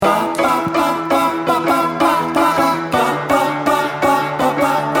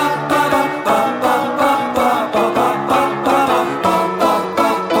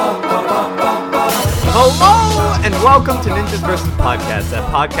Ninjas vs. Podcast, a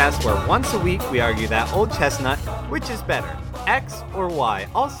podcast where once a week we argue that old chestnut, which is better, X or Y.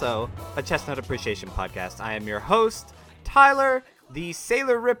 Also, a chestnut appreciation podcast. I am your host, Tyler, the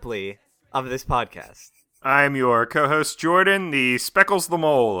Sailor Ripley of this podcast. I'm your co-host, Jordan, the Speckles the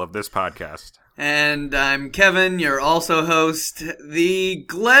Mole of this podcast. And I'm Kevin, your also host, the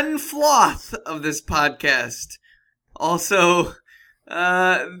Glenn Floth of this podcast. Also,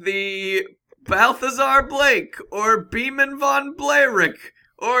 the Balthazar Blake, or Beeman von Blerick,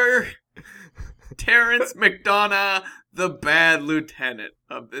 or Terrence McDonough, the bad lieutenant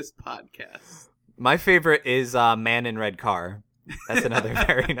of this podcast. My favorite is Man in Red Car. That's another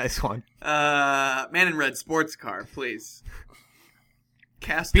very nice one. Man in Red Sports Car, please.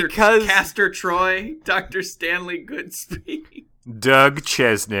 Castor Troy, Dr. Stanley Goodspeed. Doug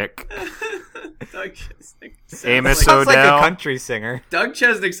Chesnick. Doug Chesnick. Amos Sounds like O'Dell. a country singer. Doug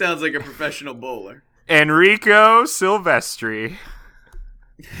Chesnick sounds like a professional bowler. Enrico Silvestri.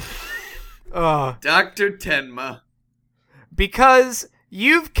 Dr. Tenma. Because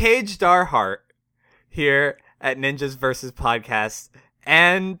you've caged our heart here at Ninjas vs. Podcast,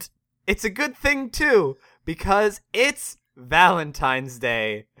 and it's a good thing too, because it's Valentine's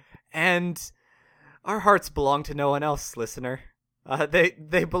Day, and our hearts belong to no one else, listener.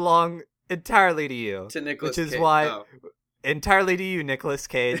 They belong entirely to you. To Nicolas Cage. Which is Cage. why, Oh. entirely to you, Nicolas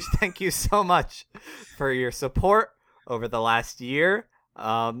Cage. Thank you so much for your support over the last year.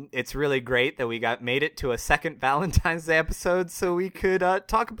 It's really great that we made it to a second Valentine's Day episode so we could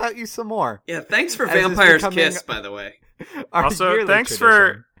talk about you some more. Yeah, thanks for As is Vampire's becoming Kiss, by the way. Our Also, yearly thanks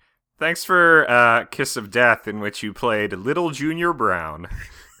tradition. for Kiss of Death, in which you played Little Junior Brown.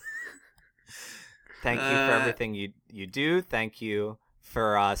 Thank you for everything you do. Thank you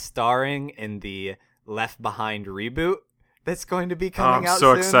for starring in the Left Behind reboot that's going to be coming out I'm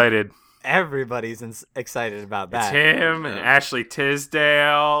so soon. excited. Everybody's excited about that. It's him and Ashley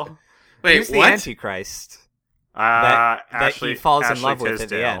Tisdale. Wait, Who's the what? Antichrist? That Ashley, he falls in Ashley love with at the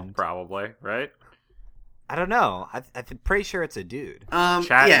Tisdale, end. probably, right? I don't know. I'm pretty sure it's a dude. Chad-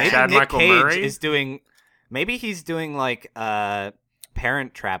 yeah. Maybe Chad Nick Michael Cage Murray? is doing. Maybe he's doing like a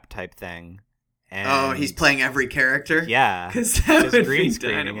Parent Trap type thing. And Oh, he's playing every character? Yeah, Because that just would green be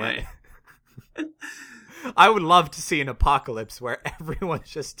screening dynamite. it. I would love to see an apocalypse where everyone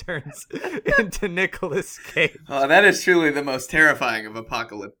just turns into Nicolas Cage. Oh, that is truly the most terrifying of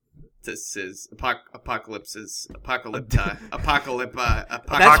apocalypses. Apocalypti.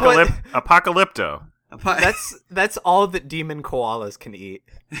 That's what- Apocalypto. That's all that demon koalas can eat.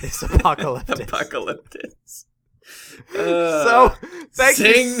 Is apocalyptic. Apocalyptics. So thank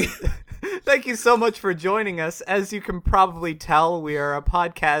Sing. you. Thank you so much for joining us. As you can probably tell, we are a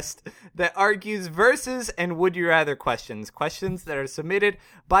podcast that argues versus and would you rather questions that are submitted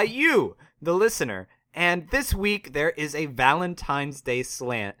by you, the listener. And this week there is a Valentine's Day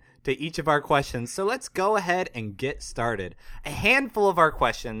slant to each of our questions. So let's go ahead and get started. A handful of our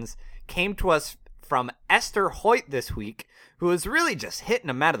questions came to us from Esther Hoyt this week, who is really just hitting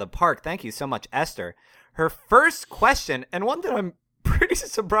them out of the park. Thank you so much, Esther. Her first question, and one that I'm pretty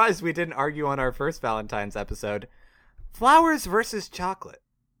surprised we didn't argue on our first Valentine's episode: flowers versus chocolate.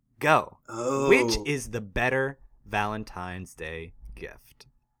 Go. Oh. Which is the better Valentine's Day gift?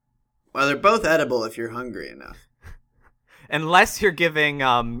 Well, they're both edible if you're hungry enough. Unless you're giving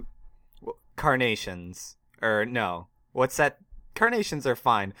carnations. Or no. What's that? Carnations are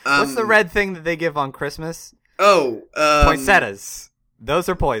fine. What's the red thing that they give on Christmas? Oh, Poinsettias. Those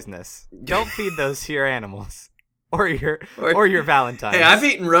are poisonous. Don't feed those to your animals. Or your Valentine's. Hey, I've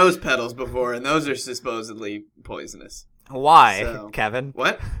eaten rose petals before, and those are supposedly poisonous. Why, So- Kevin?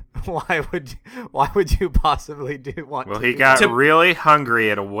 What? Why would you possibly want Well, to he do got that? really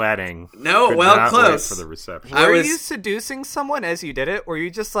hungry at a wedding. No, Could well, not close. wait for the reception. I Were was- you seducing someone as you did it? Or were you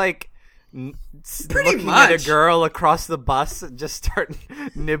just like Pretty looking at much. a girl across the bus and just start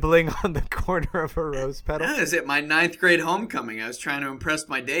nibbling on the corner of a rose petal? That was at my 9th grade homecoming. I was trying to impress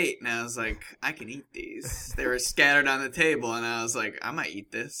my date, and I was like, I can eat these. They were scattered on the table, and I was like, I might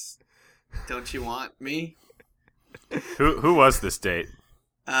eat this. Don't you want me? Who was this date?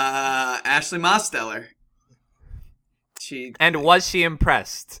 Ashley Mosteller. And was she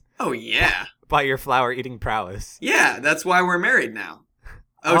impressed Oh, yeah. by your flower eating prowess? Yeah, that's why we're married now.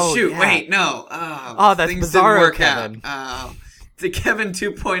 Oh, Oh, shoot. yeah. Wait, no. Oh, that's things bizarro, didn't work Kevin. out. The Kevin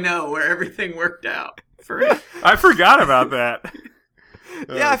 2.0 where everything worked out. I forgot about that.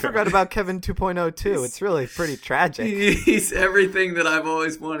 Yeah, I Okay. forgot about Kevin 2.0 too. It's really pretty tragic. He's everything that I've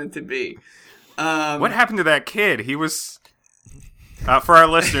always wanted to be. What happened to that kid? He was For our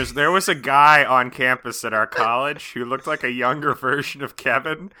listeners, there was a guy on campus at our college who looked like a younger version of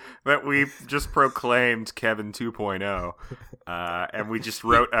Kevin that we just proclaimed Kevin 2.0. And we just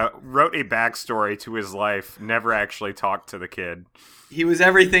wrote a backstory to his life, never actually talked to the kid. He was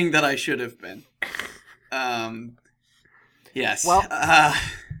everything that I should have been. Yes. Well,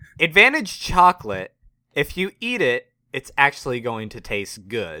 Advantage chocolate, if you eat it, it's actually going to taste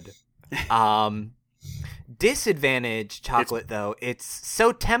good. Disadvantage chocolate, though, it's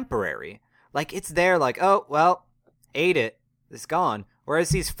so temporary. Like, it's there like, oh, well, ate it. It's gone. Whereas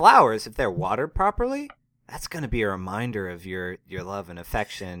these flowers, if they're watered properly, that's going to be a reminder of your love and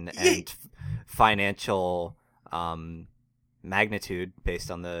affection and financial magnitude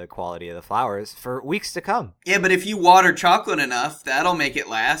based on the quality of the flowers for weeks to come. Yeah, but if you water chocolate enough, that'll make it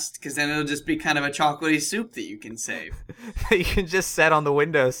last, because then it'll just be kind of a chocolatey soup that you can save. You can just set on the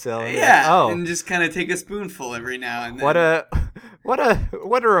windowsill. And and just kind of take a spoonful every now and then. What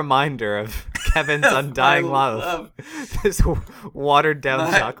a reminder of Kevin's undying love. This watered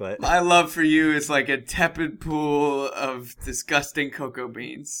down chocolate. My love for you is like a tepid pool of disgusting cocoa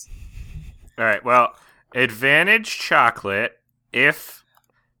beans. All right, well, advantage chocolate if,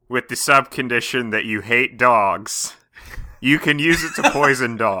 with the sub-condition that you hate dogs, you can use it to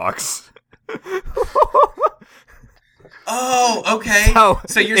poison dogs. Oh, okay.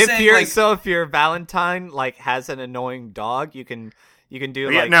 So you're saying if your Valentine has an annoying dog, you can do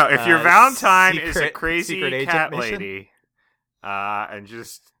if your Valentine is a crazy cat lady, and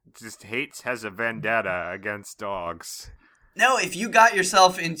just has a vendetta against dogs. No, if you got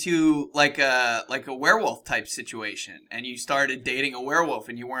yourself into like a werewolf type situation and you started dating a werewolf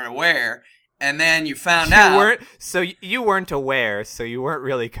and you weren't aware, and then you found out you weren't aware, so you weren't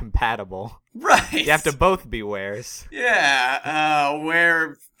really compatible. Right. You have to both be wares. Yeah,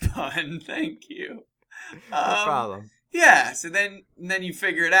 were fun, thank you. No problem. Yeah, so then you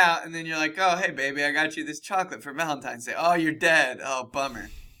figure it out, and then you're like, oh, hey, baby, I got you this chocolate for Valentine's Day. Oh, you're dead. Oh, bummer.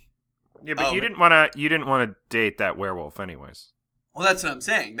 Yeah, but you didn't want to date that werewolf anyways. Well, that's what I'm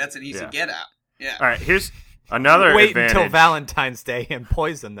saying. That's an easy get out. Yeah. All right, here's another Wait advantage. until Valentine's Day and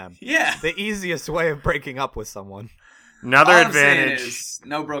poison them. Yeah. The easiest way of breaking up with someone. Another All advantage. I'm saying is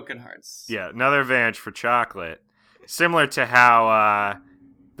no broken hearts. Yeah, another advantage for chocolate. Similar to how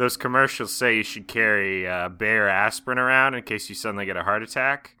those commercials say you should carry Bayer aspirin around in case you suddenly get a heart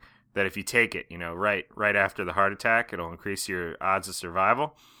attack. That if you take it, right after the heart attack, it'll increase your odds of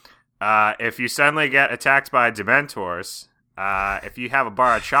survival. If you suddenly get attacked by Dementors, if you have a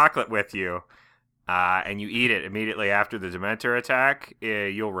bar of chocolate with you and you eat it immediately after the Dementor attack,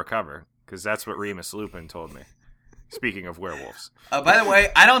 you'll recover. Because that's what Remus Lupin told me. Speaking of werewolves. By the way,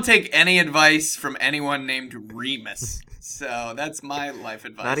 I don't take any advice from anyone named Remus. So that's my life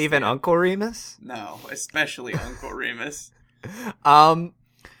advice. Not even Uncle Remus? No, especially Uncle Remus.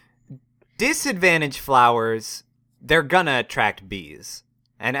 Disadvantage flowers, they're gonna attract bees.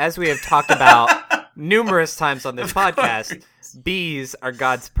 And as we have talked about numerous times on this podcast, bees are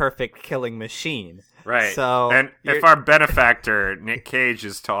God's perfect killing machine. Right. So, and if our benefactor, Nick Cage,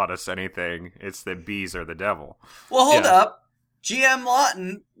 has taught us anything, it's that bees are the devil. Well, hold up. GM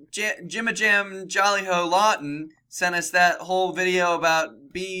Lawton, Jimma Jam Jolly Ho Lawton, sent us that whole video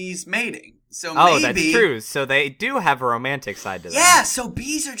about bees mating. So maybe... that's true. So they do have a romantic side to them. Yeah, so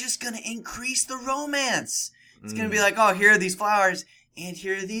bees are just going to increase the romance. It's going to be like, oh, here are these flowers, and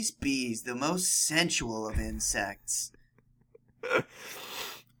here are these bees, the most sensual of insects.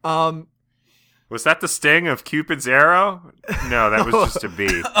 Was that the sting of Cupid's arrow? No, that was just a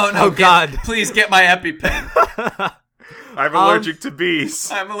bee. Oh, no, God. Please get my EpiPen. I'm allergic to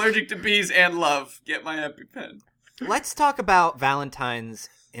bees. I'm allergic to bees and love. Get my EpiPen. Let's talk about Valentine's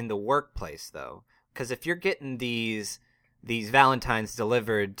in the workplace, though. Because if you're getting these Valentines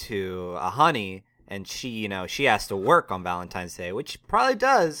delivered to a honey, and she has to work on Valentine's Day, which probably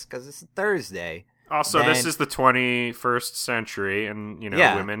does, because it's a Thursday. Also, this is the 21st century, and,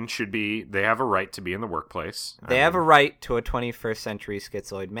 women they have a right to be in the workplace. They have a right to a 21st century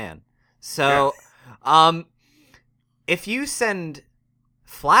schizoid man. So, if you send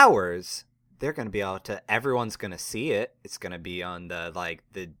flowers, they're going to be able to, everyone's going to see it. It's going to be on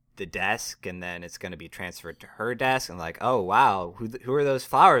the desk, and then it's going to be transferred to her desk, and oh, wow, who are those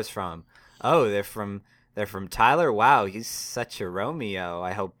flowers from? Oh, they're from Tyler. Wow, he's such a Romeo.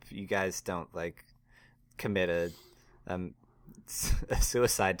 I hope you guys don't, commit a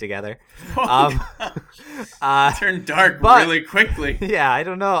suicide together. Turned dark really quickly. Yeah, I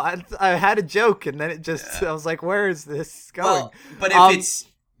don't know. I had a joke, and then it just I was like, "Where is this going?" Well, but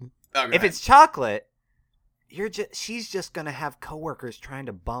if it's chocolate, she's just gonna have coworkers trying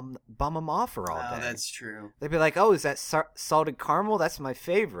to bum them off her all day. Oh, that's true. They'd be like, "Oh, is that salted caramel? That's my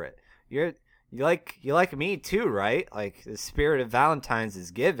favorite. You like me too, right? Like the spirit of Valentine's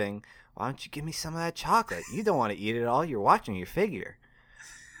is giving. Why don't you give me some of that chocolate? You don't want to eat it all. You're watching your figure."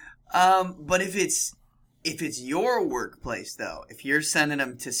 But if it's your workplace though, if you're sending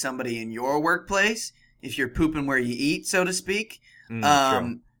them to somebody in your workplace, if you're pooping where you eat, so to speak,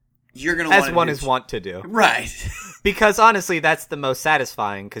 True. You're gonna as one is wont to do, right? Because honestly, that's the most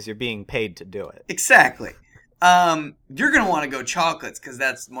satisfying because you're being paid to do it. Exactly. You're gonna want to go chocolates because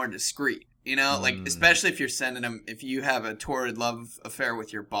that's more discreet. You know, like especially if you're sending them, if you have a torrid love affair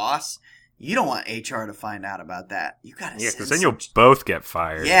with your boss, you don't want HR to find out about that. You gotta because then you'll both get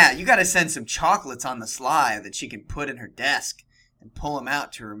fired. Yeah, you gotta send some chocolates on the sly that she can put in her desk and pull them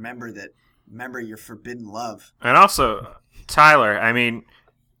out to remember your forbidden love. And also, Tyler, I mean,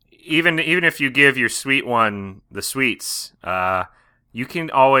 even if you give your sweet one the sweets, you can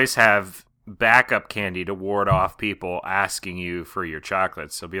always have backup candy to ward off people asking you for your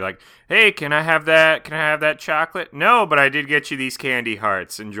chocolates. So be like, "Hey, can I have that? Can I have that chocolate?" "No, but I did get you these candy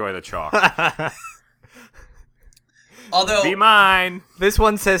hearts. Enjoy the chocolate." Although, be mine. This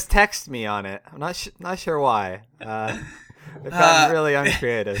one says "text me" on it. I'm not sure why. They've gotten really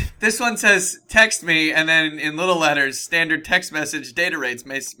uncreative. This one says "text me," and then in little letters, standard text message data rates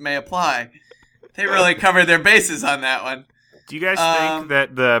may apply. They really covered their bases on that one. Do you guys think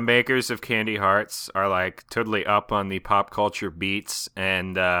that the makers of Candy Hearts are like totally up on the pop culture beats,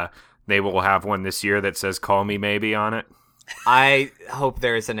 and they will have one this year that says "Call Me Maybe" on it? I hope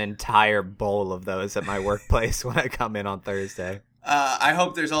there's an entire bowl of those at my workplace when I come in on Thursday. I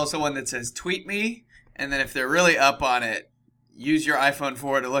hope there's also one that says "tweet me," and then if they're really up on it, use your iPhone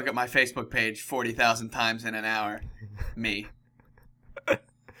 4 to look at my Facebook page 40,000 times in an hour. Me.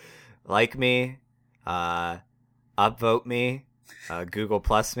 Like me, upvote me, Google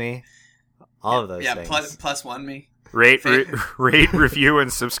Plus me, all of those things. Yeah, plus one me. Rate, review,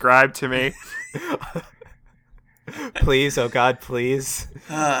 and subscribe to me. Please, oh God, please.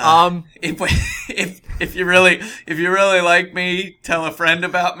 If you really like me, tell a friend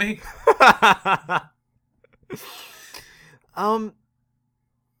about me.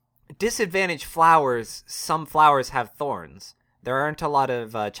 Disadvantaged flowers. Some flowers have thorns. There aren't a lot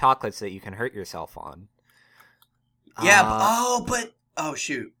of chocolates that you can hurt yourself on. Yeah.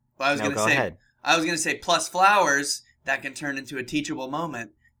 Shoot. Well, I was gonna say plus flowers that can turn into a teachable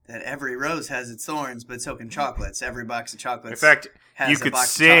moment. That every rose has its thorns, but so can chocolates. Every box of chocolates. In fact, has you a could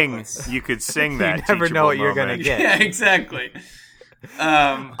box sing. Of chocolates. You could sing that. You never know what you're gonna moment. get. Yeah, exactly.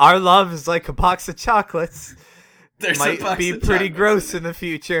 Our love is like a box of chocolates. There's a Might box be of pretty chocolates gross in the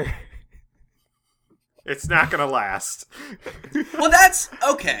future. It's not gonna last. Well, that's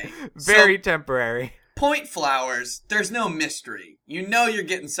okay. Very temporary. Point flowers. There's no mystery. You know you're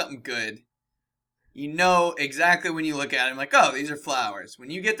getting something good. You know exactly when you look at them, like, oh, these are flowers. When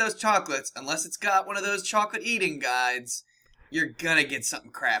you get those chocolates, unless it's got one of those chocolate eating guides, you're gonna get something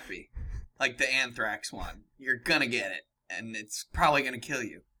crappy. Like the anthrax one. You're gonna get it. And it's probably gonna kill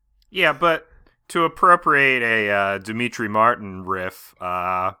you. Yeah, but to appropriate a Dimitri Martin riff,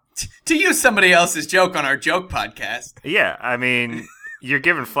 to use somebody else's joke on our joke podcast. Yeah, I mean, you're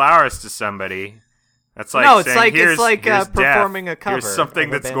giving flowers to somebody. That's like no, it's saying, it's like here's performing death. a cover. Here's something of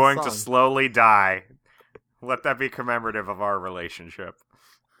a that's band going song. to slowly die. Let that be commemorative of our relationship.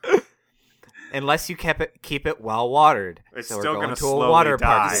 Unless you keep it well watered. It's so still we're gonna going to slowly a water die.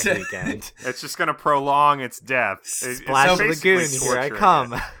 park this weekend. It's just going to prolong its death. Splash basically Lagoon, here I torturing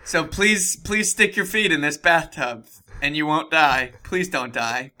come. it. So please stick your feet in this bathtub, and you won't die. Please don't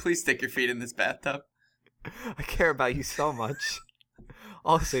die. Please stick your feet in this bathtub. I care about you so much.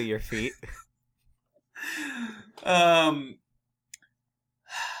 Also your feet.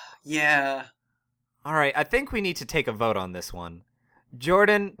 Yeah. All right, I think we need to take a vote on this one.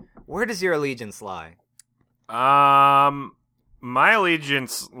 Jordan, where does your allegiance lie? My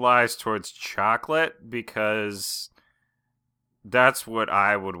allegiance lies towards chocolate because that's what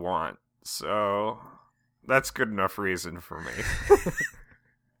I would want. So that's good enough reason for me.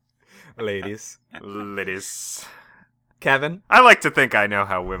 Ladies. Kevin? I like to think I know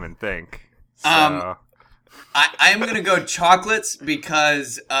how women think. So. I'm gonna go chocolates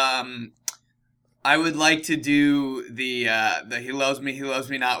because I would like to do the he loves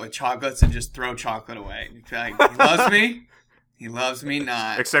me not with chocolates and just throw chocolate away. Like, he loves me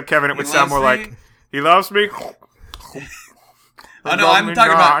not. Except Kevin, it would He sound more loves me. like he loves me. Oh no, I'm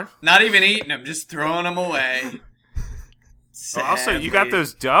talking about not even eating them, just throwing them away. Also, you got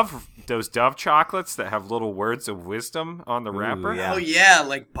those Dove chocolates that have little words of wisdom on the wrapper. yeah. Oh yeah,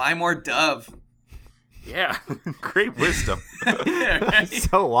 like buy more Dove. Yeah, great wisdom. Yeah, right?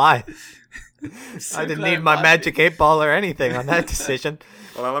 So wise. So I didn't glad need my bought magic it. 8-ball or anything on that decision.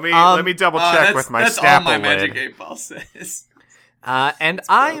 Well, let me double check with my that's all Snapple my lid. magic 8-ball says. And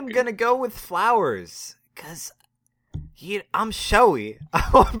I am broken. gonna go with flowers because I'm showy. I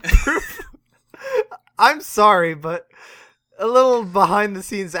want proof. I'm sorry, but a little behind the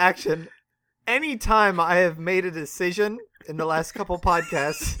scenes action. Anytime I have made a decision in the last couple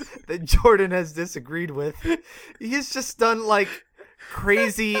podcasts that Jordan has disagreed with, he's just done like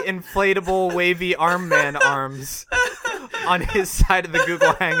crazy inflatable wavy arm man arms on his side of the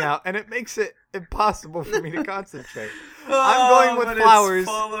Google Hangout, and it makes it impossible for me to concentrate. I'm going with but flowers.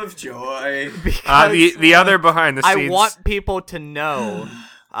 It's full of joy. Because The other behind the I scenes. want people to know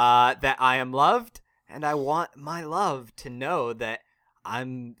that I am loved, and I want my love to know that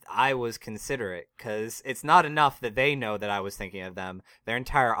I was considerate, because it's not enough that they know that I was thinking of them. Their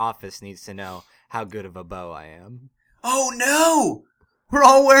entire office needs to know how good of a beau I am. Oh no! We're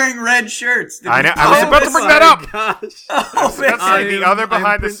all wearing red shirts. Did I we know. I was plan about to this? bring that up. Gosh. Oh, man. That's like the other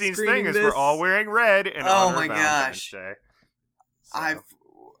behind the print scenes screening thing is this. we're all wearing red in Oh honor my of Valentine's gosh. Day. So-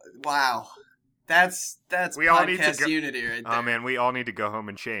 Wow. That's We all need to podcast go- unity right there. Oh man, we all need to go home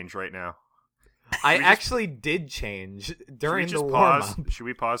and change right now. I we just- actually did change during Should the we just warm pause? up. Should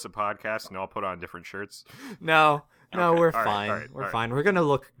we pause the podcast and all put on different shirts? No, Okay, we're all right, fine. all right, We're all right. fine. We're gonna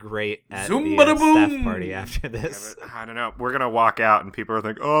look great at the Zoom-bada-boom. staff party after Yeah, this. but I don't know. We're gonna walk out and people are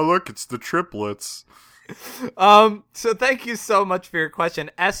like, "Oh, look, it's the triplets." So thank you so much for your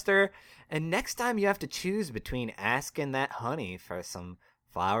question, Esther. And next time you have to choose between asking that honey for some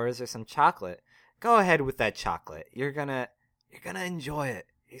flowers or some chocolate, go ahead with that chocolate. You're gonna enjoy it.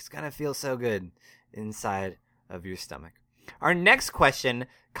 It's gonna feel so good inside of your stomach. Our next question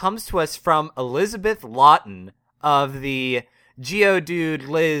comes to us from Elizabeth Lawton of the Geodude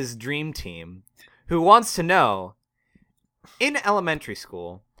Liz Dream Team, who wants to know, in elementary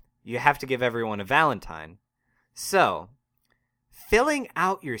school, you have to give everyone a Valentine. So, filling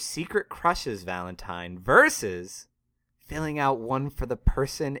out your secret crush's Valentine versus filling out one for the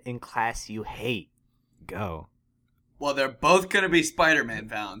person in class you hate. Go. Well, they're both going to be Spider-Man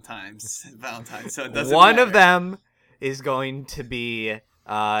Valentines, so it doesn't One matter. of them is going to be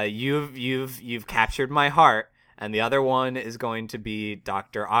you've captured my heart, and the other one is going to be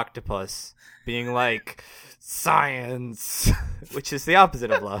Dr. Octopus being like, science, which is the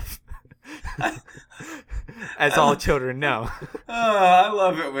opposite of love. As all children know. Oh, I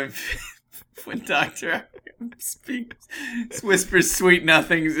love it when Doctor whispers sweet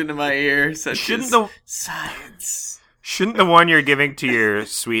nothings into my ear, such Shouldn't as the- science. Shouldn't the one you're giving to your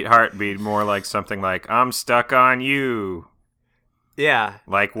sweetheart be more like something like "I'm stuck on you," Yeah.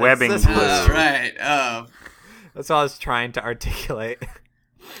 like webbing that's glue? what- Right. Oh, That's what I was trying to articulate.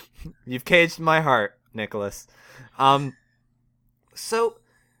 You've caged my heart, Nicholas. So,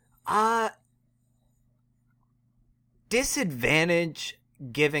 disadvantage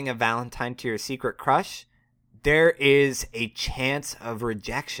giving a Valentine to your secret crush, there is a chance of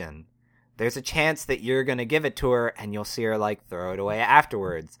rejection. There's a chance that you're going to give it to her and you'll see her like throw it away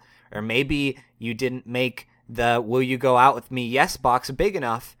afterwards. Or maybe you didn't make the will you go out with me yes box big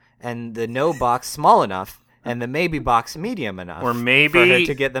enough and the no box small enough and the maybe box medium enough. Or maybe- for her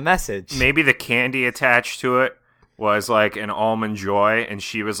to get the message. Maybe the candy attached to it was like an almond joy, and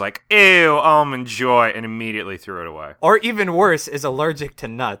she was like, "Ew, almond joy," and immediately threw it away. Or even worse, is allergic to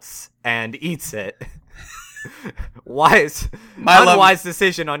nuts and eats it. Unwise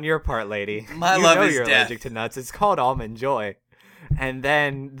decision on your part, lady. My you love know is you're death. allergic to nuts. It's called almond joy. And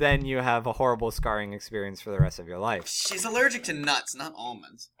then you have a horrible scarring experience for the rest of your life. she's allergic to nuts, not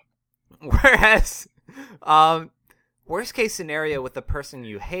almonds. Whereas, worst case scenario with the person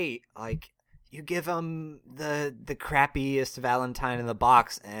you hate, like, you give them the crappiest Valentine in the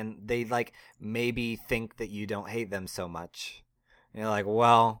box, and they like maybe think that you don't hate them so much. And you're like,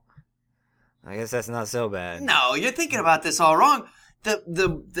 well, I guess that's not so bad. No, you're thinking about this all wrong.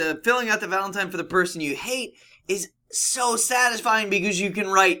 The filling out the Valentine for the person you hate is so satisfying because you can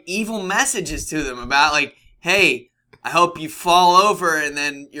write evil messages to them about like, hey, I hope you fall over and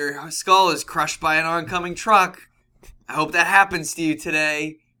then your skull is crushed by an oncoming truck. I hope that happens to you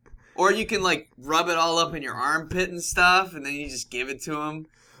today. Or you can like rub it all up in your armpit and stuff, and then you just give it to them.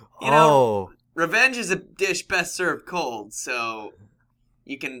 You know, revenge is a dish best served cold, so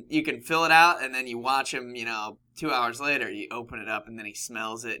you can fill it out, and then you watch him. 2 hours later, you open it up, and then he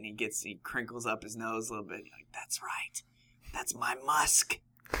smells it, and he crinkles up his nose a little bit. You're like, that's right, that's my musk.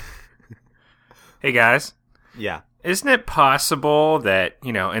 Hey guys, Yeah. isn't it possible that,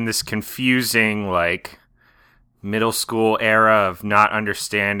 in this confusing, like, middle school era of not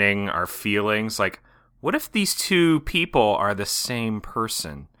understanding our feelings, like, what if these two people are the same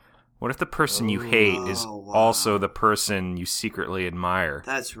person? What if the person you hate is also the person you secretly admire?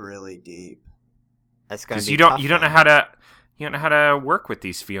 That's really deep. That's gonna be you tough, don't know how to work with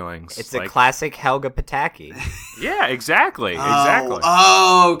these feelings. It's a classic Helga Pataki. Yeah, exactly.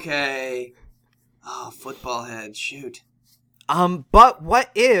 Oh, okay. Oh, football head. Shoot. But what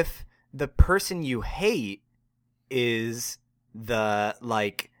if the person you hate is the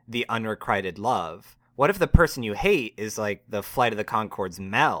unrequited love? What if the person you hate is like the Flight of the Conchords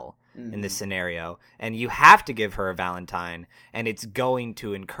Mel in this scenario, and you have to give her a Valentine, and it's going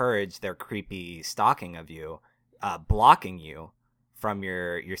to encourage their creepy stalking of you, blocking you from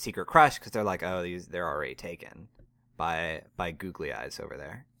your secret crush because they're like, oh, they're already taken by googly eyes over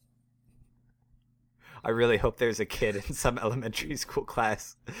there. I really hope there's a kid in some elementary school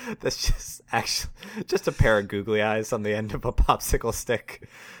class that's just a pair of googly eyes on the end of a popsicle stick.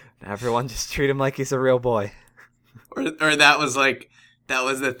 And everyone just treat him like he's a real boy. Or that was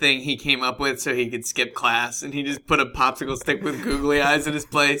the thing he came up with so he could skip class, and he just put a popsicle stick with googly eyes in his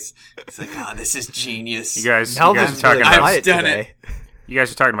place. It's like, oh, this is genius. You guys are talking about I've done it. You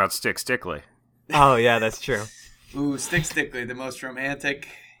guys are talking about Stick Stickly. Oh yeah, that's true. Ooh, Stick Stickly, the most romantic.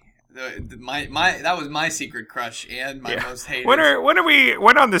 That was my secret crush and my most hated. When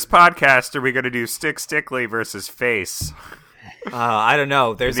on this podcast are we going to do Stick Stickly versus Face? I don't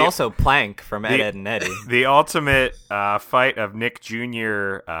know. There's also Plank from Ed, Edd and Eddy. The ultimate fight of Nick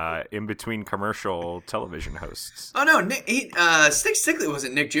Jr. In between commercial television hosts. Oh no, Stick Stickly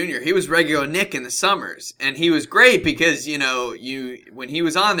wasn't Nick Jr. He was regular Nick in the summers, and he was great because when he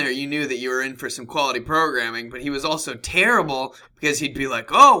was on there, you knew that you were in for some quality programming. But he was also terrible because he'd be like,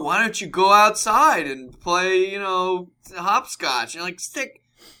 "Oh, why don't you go outside and play, hopscotch?" And you're like, Stick,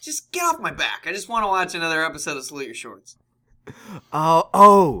 just get off my back. I just want to watch another episode of Salute Your Shorts.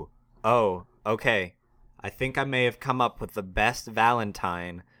 Oh, okay. I think I may have come up with the best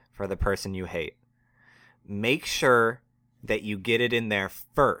Valentine for the person you hate. Make sure that you get it in there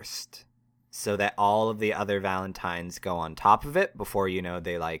first so that all of the other Valentines go on top of it before,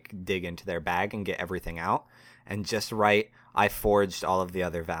 they dig into their bag and get everything out. And just write, I forged all of the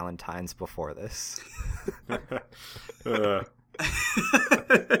other Valentines before this.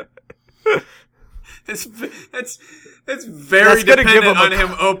 It's very dependent on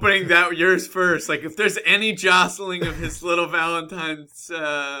him opening yours first. Like, if there's any jostling of his little Valentine's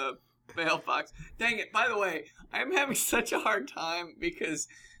mailbox. Dang it. By the way, I'm having such a hard time because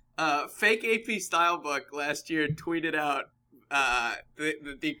fake AP Style Book last year tweeted out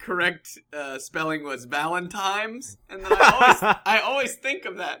the correct spelling was Valentine's, and then I always think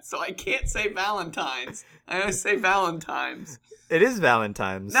of that, so I can't say Valentine's. I always say Valentine's. It is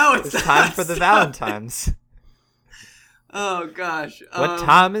Valentine's. No, it's not. Time for the Valentine's. Oh gosh. What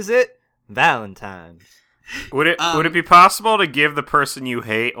time is it? Valentine's. Would it be possible to give the person you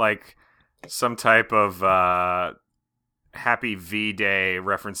hate some type of Happy V Day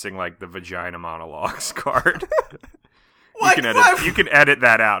referencing the vagina monologues card? What? You can edit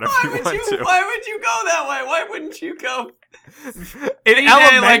that out if you want to. Why would you go that way? Why wouldn't you go in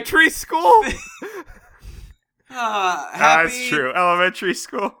elementary school? That's true. Elementary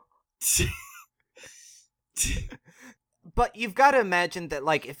school. But you've got to imagine that,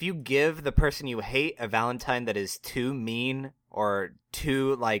 if you give the person you hate a Valentine that is too mean or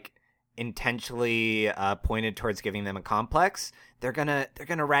too, intentionally pointed towards giving them a complex, they're gonna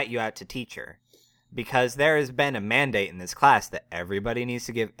rat you out to teacher. Because there has been a mandate in this class that everybody needs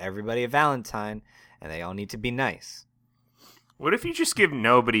to give everybody a Valentine, and they all need to be nice. What if you just give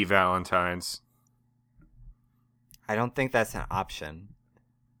nobody Valentines? I don't think that's an option.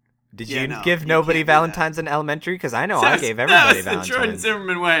 Did you give nobody Valentines in elementary? Because I know I gave everybody Valentines. That's the Jordan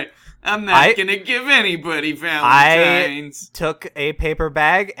Zimmerman way. I'm not going to give anybody Valentines. I took a paper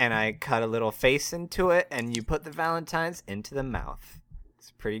bag and I cut a little face into it, and you put the Valentines into the mouth. It's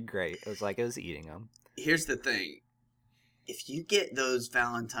pretty great. It was like it was eating them. Here's the thing. If you get those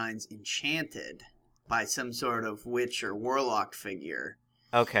Valentines enchanted by some sort of witch or warlock figure...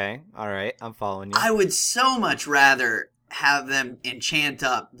 Okay, all right, I'm following you. I would so much rather have them enchant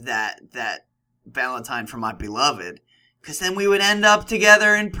up that Valentine for my beloved, because then we would end up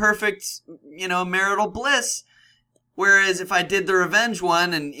together in perfect, marital bliss. Whereas if I did the revenge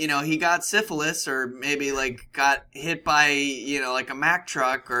one and, he got syphilis or maybe got hit by, a Mack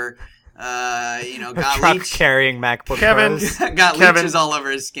truck or, got truck carrying MacBook Pros. got leeches all over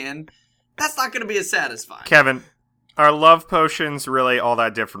his skin, that's not going to be as satisfying. Kevin, are love potions really all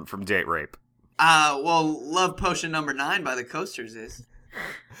that different from date rape? Well, love potion number 9 by the Coasters is.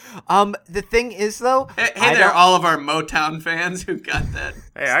 The thing is, though... Hey there, all of our Motown fans who got that.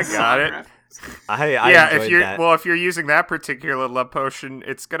 Hey, I got it. I yeah, enjoyed if you're that. if you're using that particular love potion,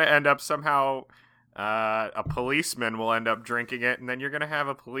 it's gonna end up somehow. A policeman will end up drinking it, and then you're gonna have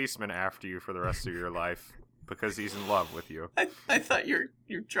a policeman after you for the rest of your life because he's in love with you. I thought you're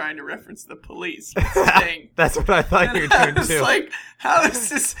trying to reference the police. Sting. That's what I thought you were doing I was too. like, how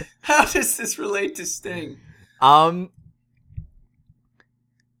does this relate to Sting? I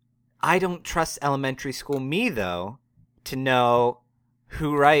don't trust elementary school me though to know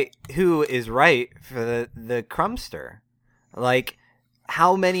who is right for the Crumbster. Like,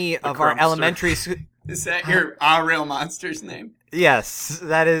 how many of our Crumbster. elementary Is that your Our Real Monsters name? Yes,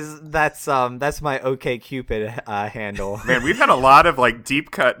 that's my OkCupid handle. Man, we've had a lot of like deep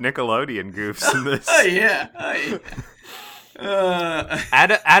cut Nickelodeon goofs in this. Oh yeah.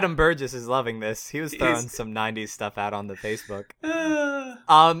 Adam Burgess is loving this. He was throwing some 90s stuff out on the Facebook.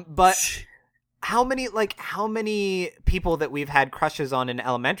 But how many people that we've had crushes on in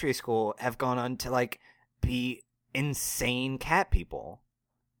elementary school have gone on to like be insane cat people?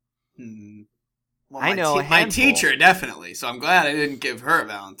 Well, I know my teacher definitely. So I'm glad I didn't give her a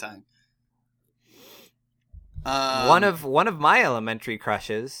Valentine. One of my elementary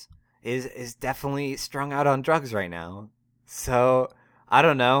crushes is definitely strung out on drugs right now. So I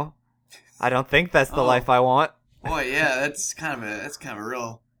don't know. I don't think that's the life I want. Boy, yeah, that's kind of a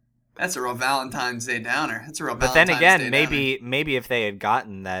real Valentine's Day downer. That's a real. But Valentine's then again, Day maybe if they had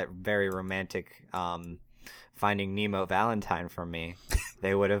gotten that very romantic Finding Nemo Valentine from me,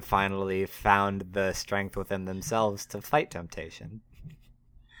 they would have finally found the strength within themselves to fight temptation.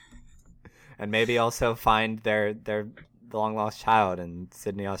 And maybe also find their long lost child in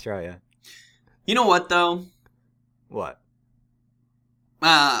Sydney, Australia. You know what though? What?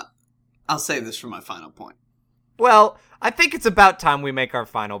 I'll save this for my final point. Well, I think it's about time we make our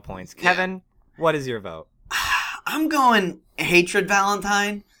final points. Kevin, what is your vote? I'm going hatred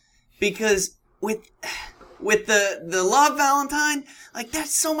Valentine because with the love Valentine, like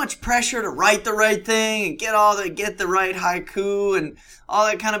that's so much pressure to write the right thing and get the right haiku and all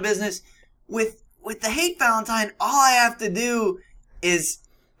that kind of business. With the hate Valentine, all I have to do is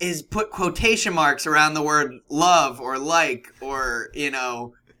put quotation marks around the word love or like or,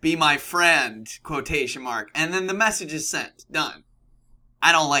 be my friend, quotation mark, and then the message is sent. Done.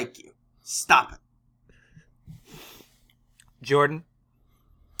 I don't like you. Stop it. Jordan?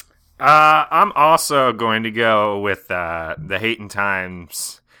 I'm also going to go with the Hatin'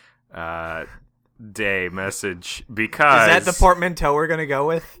 Times Day message because... Is that the portmanteau we're going to go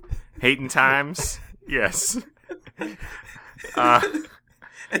with? Hatin' Times? Yes. It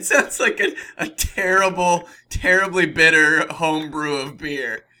sounds like a terribly bitter homebrew of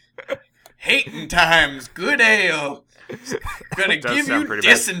beer. Hatin' Times, good ale. Gonna give you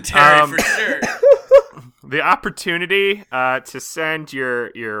dysentery for sure. The opportunity to send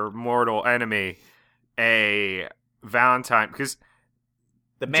your mortal enemy a Valentine, because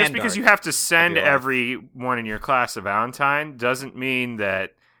just because you have to send everyone in your class a Valentine doesn't mean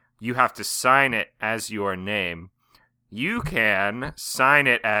that you have to sign it as your name. You can sign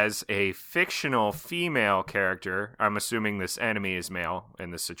it as a fictional female character. I'm assuming this enemy is male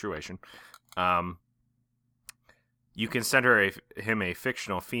in this situation. You can send him a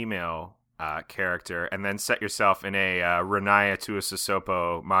fictional female character, and then set yourself in a Renaya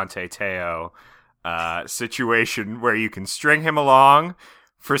Tuisasopo Monte Teo situation where you can string him along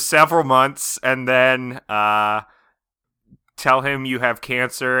for several months, and then tell him you have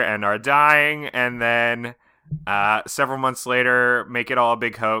cancer and are dying, and then several months later make it all a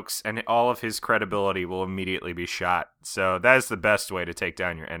big hoax, and all of his credibility will immediately be shot. So that is the best way to take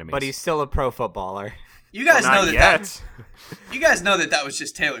down your enemies. But he's still a pro footballer. You guys know that. You guys know that was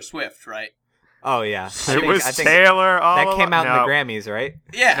just Taylor Swift, right? Oh yeah, It was Taylor. That came out in the Grammys, right?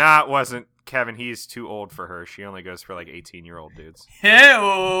 Yeah. No, it wasn't. Kevin, he's too old for her. She only goes for like 18-year-old dudes.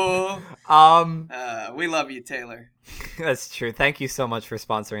 Hey-oh. We love you, Taylor. That's true. Thank you so much for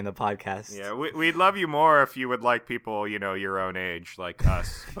sponsoring the podcast. Yeah, we'd love you more if you would like people, your own age, like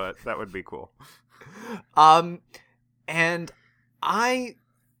us. But that would be cool. And I'm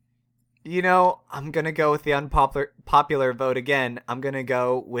going to go with the unpopular vote again. I'm going to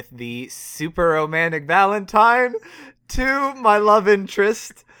go with the super romantic Valentine to my love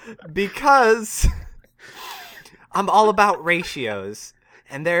interest because I'm all about ratios.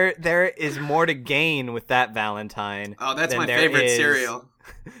 And there is more to gain with that Valentine. Oh, that's my favorite cereal.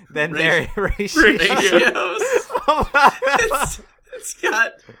 Then there ratios. It's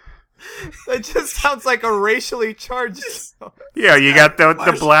got... It just sounds like a racially charged. Yeah, you got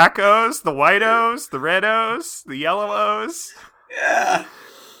the black O's, the white O's, the red O's, the yellow O's. Yeah,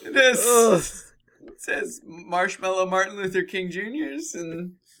 it is. It says Marshmallow Martin Luther King Jr.'s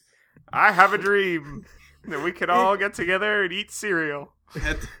and I have a dream that we could all get together and eat cereal.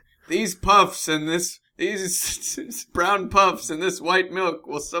 These puffs and these brown puffs and this white milk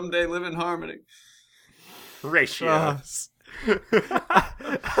will someday live in harmony. Ratios.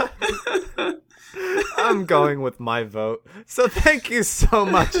 I'm going with my vote. So thank you so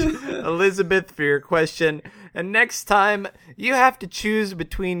much, Elizabeth, for your question. And next time, you have to choose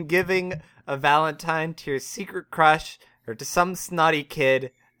between giving a Valentine to your secret crush or to some snotty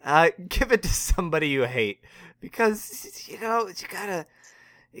kid. Give it to somebody you hate. Because, you gotta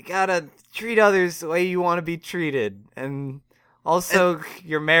treat others the way you want to be treated. And also,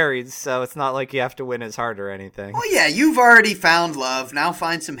 you're married, so it's not like you have to win as hard or anything. Well, yeah, you've already found love. Now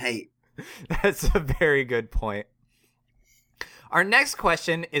find some hate. That's a very good point. Our next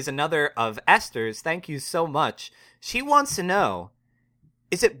question is another of Esther's. Thank you so much. She wants to know,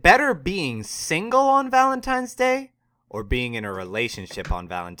 is it better being single on Valentine's Day or being in a relationship on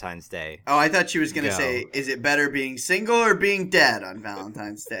Valentine's Day? Oh, I thought she was going to say, is it better being single or being dead on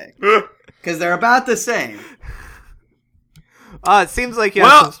Valentine's Day? Because they're about the same. It seems like you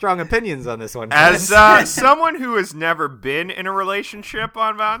have some strong opinions on this one. As someone who has never been in a relationship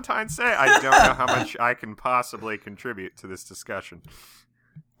on Valentine's Day, I don't know how much I can possibly contribute to this discussion.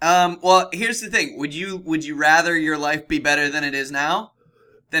 Well, here's the thing. Would you rather your life be better than it is now?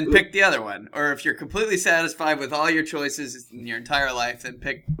 Then pick the other one. Or if you're completely satisfied with all your choices in your entire life, then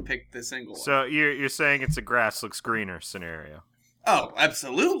pick the single one. So you're saying it's a grass looks greener scenario. Oh,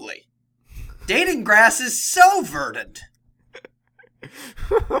 absolutely. Dating grass is so verdant.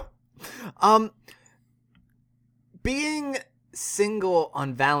 Being single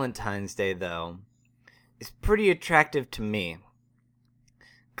on Valentine's Day, though, is pretty attractive to me.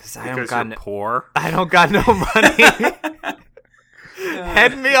 Because you're poor? I don't got no money.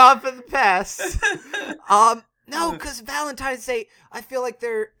 Head me off in the past. No, because Valentine's Day, I feel like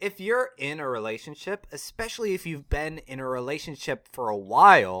if you're in a relationship, especially if you've been in a relationship for a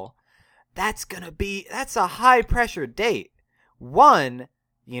while, that's a high pressure date. One,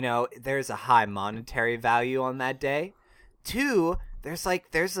 there's a high monetary value on that day. Two, there's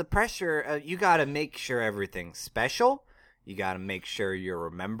the pressure. You got to make sure everything's special. You got to make sure you're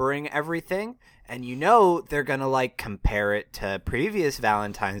remembering everything. And they're going to compare it to previous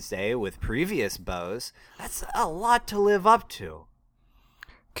Valentine's Day with previous beaux. That's a lot to live up to.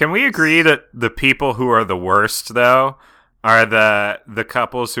 Can we agree that the people who are the worst, though, are the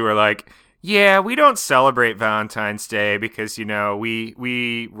couples who are like, yeah, we don't celebrate Valentine's Day because,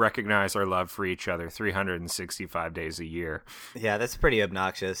 we recognize our love for each other 365 days a year. Yeah, that's pretty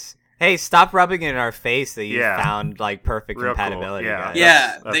obnoxious. Hey, stop rubbing it in our face that you found perfect real compatibility. Cool. Guys.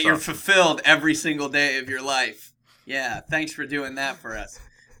 Yeah, that's that you're awesome. Fulfilled every single day of your life. Yeah, thanks for doing that for us.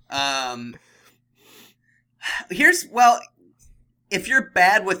 If you're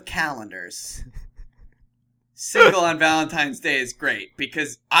bad with calendars, single on Valentine's Day is great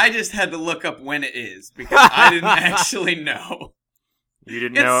because I just had to look up when it is because I didn't actually know. You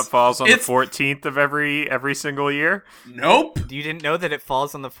didn't know it falls on the 14th of every single year? Nope. You didn't know that it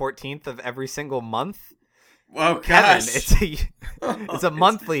falls on the 14th of every single month? Oh, Kevin, gosh. it's a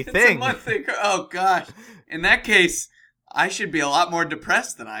monthly thing. It's a monthly. Oh, gosh. In that case, I should be a lot more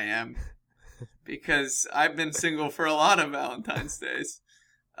depressed than I am because I've been single for a lot of Valentine's Days.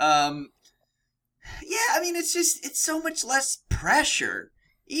 Yeah, I mean, it's so much less pressure.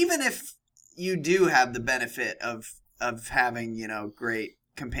 Even if you do have the benefit of having, great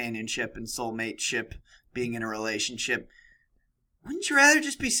companionship and soulmateship, being in a relationship, wouldn't you rather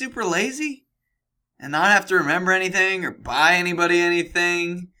just be super lazy and not have to remember anything or buy anybody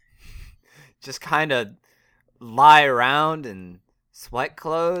anything? Just kind of lie around and sweat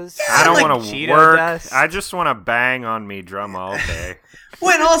clothes. Yeah, I don't want to Cheeto work. dust. I just want to bang on me drum all day.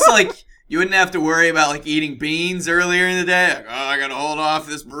 Well, and also, you wouldn't have to worry about, eating beans earlier in the day. I got to hold off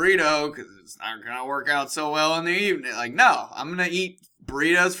this burrito because it's not going to work out so well in the evening. No, I'm going to eat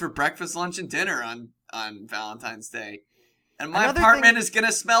burritos for breakfast, lunch, and dinner on Valentine's Day. And my apartment is going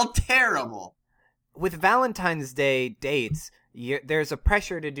to smell terrible. With Valentine's Day dates, there's a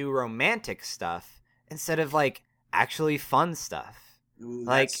pressure to do romantic stuff instead of, actually fun stuff. Ooh,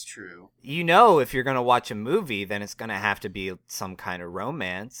 that's true. If you're going to watch a movie, then it's going to have to be some kind of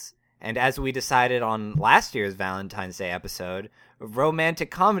romance. And as we decided on last year's Valentine's Day episode,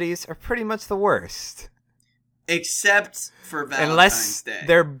 romantic comedies are pretty much the worst. Except for Valentine's Unless Day.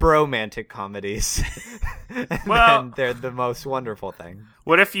 they're bromantic comedies. Then they're the most wonderful thing.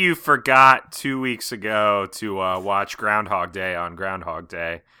 What if you forgot 2 weeks ago to watch Groundhog Day on Groundhog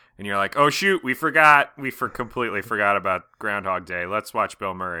Day, and you're like, oh shoot, we completely forgot about Groundhog Day. Let's watch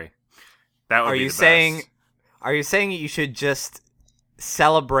Bill Murray. That would be the best. Are you saying you should just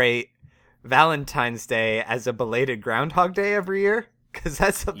celebrate Valentine's Day as a belated Groundhog Day every year? Because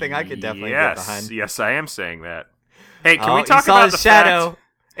that's something I could definitely get behind. Yes, I am saying that. Hey, can we you talk saw about his the shadow. fact?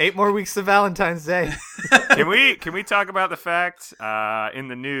 8 more weeks of Valentine's Day. Can we talk about the fact in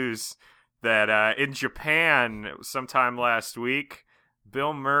the news that in Japan sometime last week,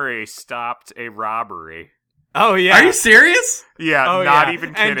 Bill Murray stopped a robbery? Oh, yeah. Are you serious? Yeah, Oh, not yeah.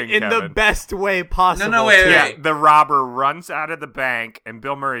 even kidding, and in Kevin. the best way possible. No, wait, too. Yeah, the robber runs out of the bank, and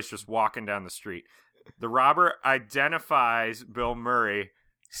Bill Murray's just walking down the street. The robber identifies Bill Murray,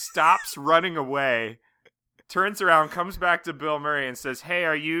 stops running away, turns around, comes back to Bill Murray, and says, "Hey,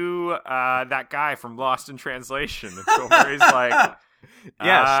 are you that guy from Lost in Translation?" And Bill Murray's like,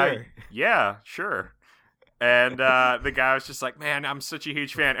 Yeah, sure. Yeah, sure." And the guy was just like, "Man, I'm such a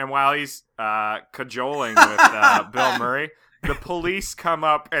huge fan." And while he's cajoling with Bill Murray, the police come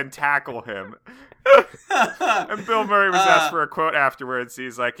up and tackle him. And Bill Murray was asked for a quote afterwards.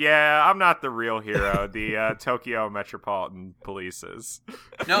 He's like, "Yeah, I'm not the real hero. The Tokyo Metropolitan Police is."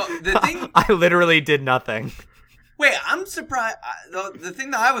 No, the thing. I literally did nothing. Wait, I'm surprised. The thing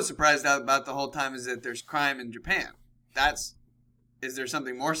that I was surprised about the whole time is that there's crime in Japan. Is there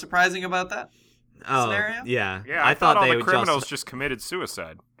something more surprising about that scenario? Yeah. Yeah, I thought all they the would criminals just committed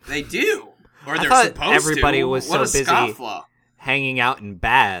suicide. They do, or I they're thought supposed everybody to. was What so a busy scofflaw. hanging out in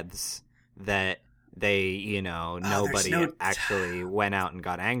baths that they, nobody no actually went out and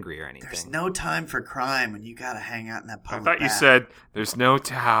got angry or anything. There's no time for crime when you gotta hang out in that I public thought you bath. said there's no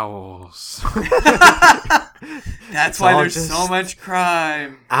towels. That's It's why all there's so just- much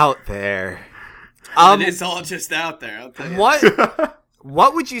crime. Out there. It's all just out there. I'll tell you.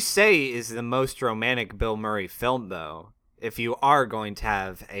 What would you say is the most romantic Bill Murray film, though, if you are going to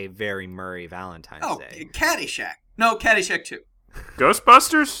have a very Murray Valentine's Oh, Day? Caddyshack. No, Caddyshack 2.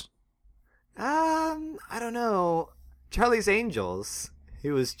 Ghostbusters? I don't know. Charlie's Angels. He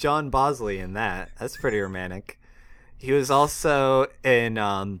was John Bosley in that. That's pretty romantic. He was also in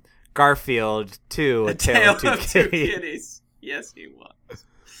Garfield 2, A Tale of Two Kitties. Yes, he was.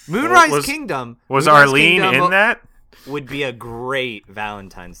 Moonrise Kingdom. Was Moonrise Arlene Kingdom in that? Would be a great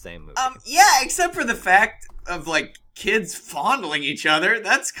Valentine's Day movie. Yeah, except for the fact of, like, kids fondling each other.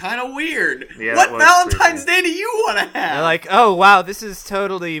 That's kind of weird. Yeah, what that was Valentine's creepy. Day do you want to have? They're like, oh, wow, this is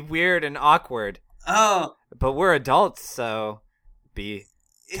totally weird and awkward. Oh. But we're adults, so be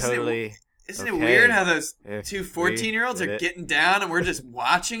totally... Isn't okay it weird how those if two we 14-year-olds did are it. getting down and we're just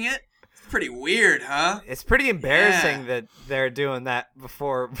watching it? It's pretty weird, huh? It's pretty embarrassing Yeah. that they're doing that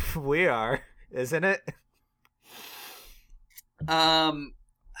before we are, isn't it?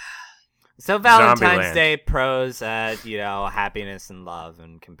 So Valentine's Zombieland. Day pros, happiness and love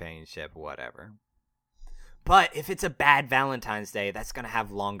and companionship, whatever. But if it's a bad Valentine's Day, that's going to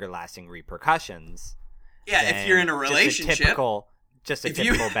have longer lasting repercussions. Yeah, if you're in a than relationship. Just a If you-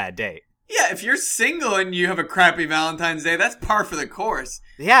 typical bad date. Yeah, if you're single and you have a crappy Valentine's Day, that's par for the course.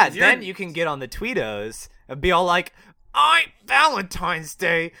 Yeah, If you're- then you can get on the Tweetos and be all like, Valentine's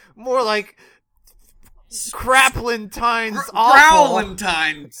Day, more like Craplentine's awful.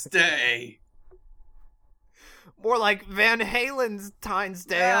 Growlentine's Day. More like Van Halen's Times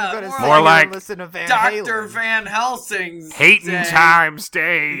Day. Yeah, I'm gonna more sit like here More and listen to Van Dr. Halen. Van Helsing's Hating Day. Times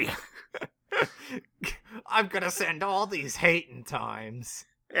Day. I'm gonna send all these hating times.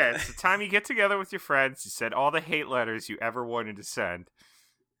 Yeah, it's the time you get together with your friends. You send all the hate letters you ever wanted to send.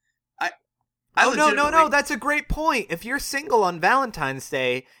 I Oh, no, legitimately- that's a great point. If you're single on Valentine's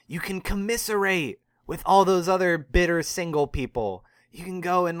Day, you can commiserate with all those other bitter single people. You can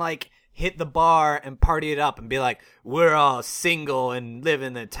go and, hit the bar and party it up and be like, we're all single and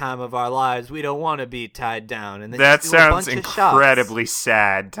living the time of our lives. We don't want to be tied down. And then That just do a sounds bunch of shots. incredibly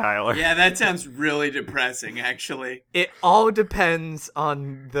sad, Tyler. Yeah, that sounds really depressing, actually. It all depends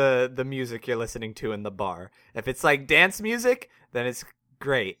on the music you're listening to in the bar. If it's like dance music, then it's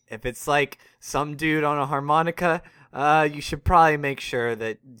great. If it's like some dude on a harmonica, you should probably make sure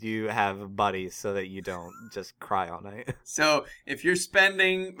that you have a buddy so that you don't just cry all night. So, if you're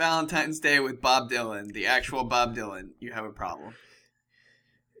spending Valentine's Day with Bob Dylan, the actual Bob Dylan, you have a problem.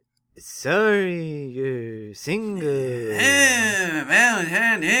 Sorry, you're single.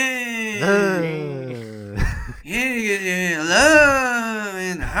 Valentine's Day. Uh, Love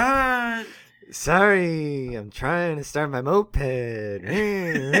and heart. sorry, I'm trying to start my moped.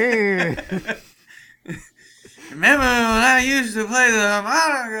 Remember when I used to play the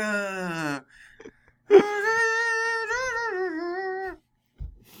harmonica?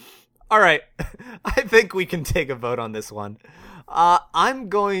 All right, I think we can take a vote on this one. I'm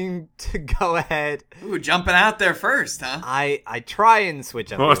going to go ahead. Ooh, jumping out there first, huh? I try and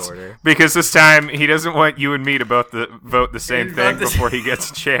switch up Well, the order. because this time he doesn't want you and me to both vote the same Vote thing the before he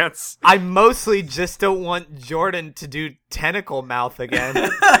gets a chance. I mostly just don't want Jordan to do tentacle mouth again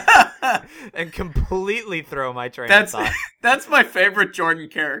and completely throw my train of thought. That's my favorite Jordan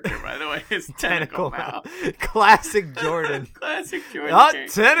character, by the way. Is Tentacle Mouth. Classic Jordan. Classic Jordan. Oh,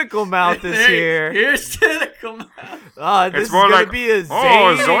 character. Tentacle Mouth is here. Here's Tentacle Mouth. This It's is more gonna like, be a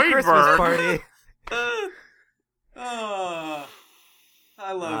oh, zany Christmas Zoidberg. party.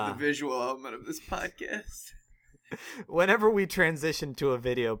 I love the visual element of this podcast. Whenever we transition to a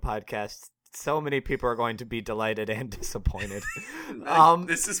video podcast, so many people are going to be delighted and disappointed.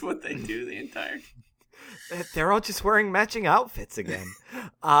 This is what they do the entire. They're all just wearing matching outfits again.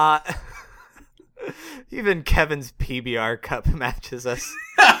 Even Kevin's PBR cup matches us.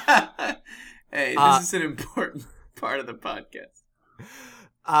 Hey, this is an important part of the podcast.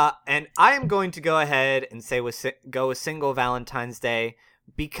 And I am going to go ahead and say go with single Valentine's Day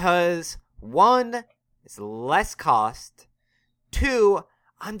because 1, it's less cost. 2,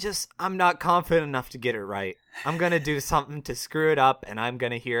 I'm not confident enough to get it right. I'm going to do something to screw it up, and I'm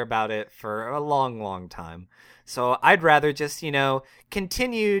going to hear about it for a long, long time. So I'd rather just,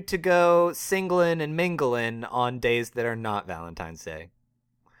 continue to go singling and mingling on days that are not Valentine's Day.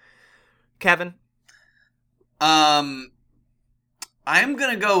 Kevin? I'm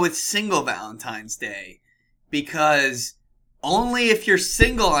going to go with single Valentine's Day because only if you're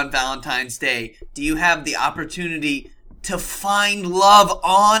single on Valentine's Day do you have the opportunity to find love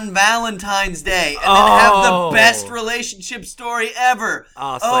on Valentine's Day and then have the best relationship story ever.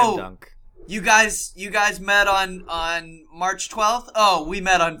 Slam dunk. You guys met on March 12th? Oh, we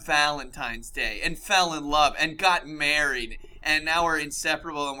met on Valentine's Day and fell in love and got married and now we're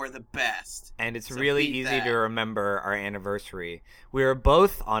inseparable and we're the best. And it's So really beat easy that. to remember our anniversary. We were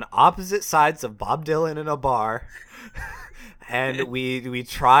both on opposite sides of Bob Dylan in a bar. And we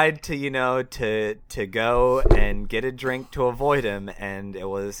tried to to go and get a drink to avoid him, and it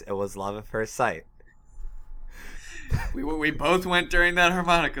was love at first sight. We both went during that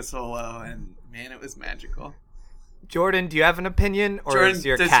harmonica solo, and man, it was magical. Jordan, do you have an opinion, or Jordan, is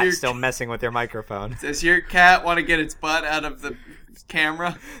your does cat your- still messing with your microphone? Does your cat want to get its butt out of the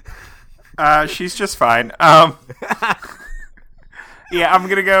camera? She's just fine. Yeah, I'm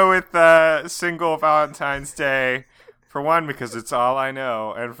gonna go with single Valentine's Day. For 1, because it's all I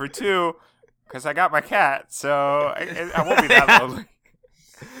know, and for 2, because I got my cat, so I won't be that lonely.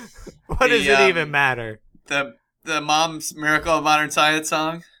 What does it even matter? The Mom's Miracle of Modern Science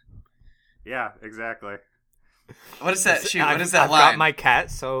song? Yeah, exactly. What is that? Shoot, I've, what is that I've line? got my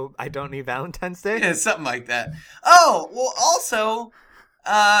cat, so I don't need Valentine's Day? Yeah, something like that. Oh, well, also,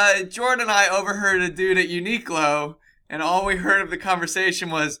 Jordan and I overheard a dude at Uniqlo, and all we heard of the conversation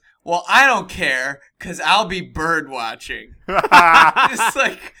was, well, I don't care, because I'll be bird watching. It's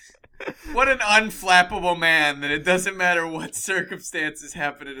like, what an unflappable man that it doesn't matter what circumstances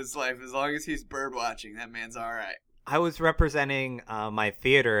happen in his life. As long as he's bird watching, that man's all right. I was representing my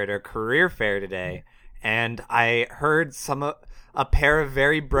theater at a career fair today, and I heard a pair of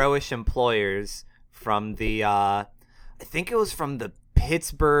very bro-ish employers from the, I think it was from the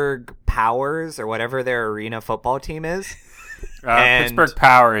Pittsburgh Powers, or whatever their arena football team is. Pittsburgh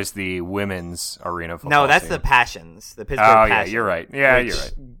Power is the women's arena football No, that's team. the Passions. The Pittsburgh Oh, Passions. yeah, you're right. Yeah, which you're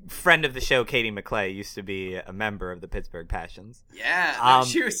right. Friend of the show, Katie McClay, used to be a member of the Pittsburgh Passions. Yeah, no,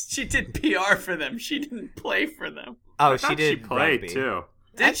 she did PR for them. She didn't play for them. Oh, I she thought did She played, rugby. too.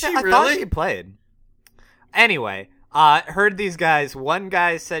 Did she I really? thought she played. Anyway, heard these guys. One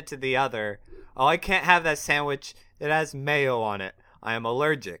guy said to the other, "Oh, I can't have that sandwich. It has mayo on it. I am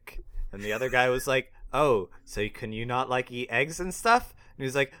allergic." And the other guy was like, "Oh, so can you not eat eggs and stuff?" And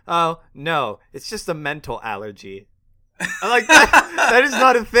he's like, "Oh, no, it's just a mental allergy." I'm like, that is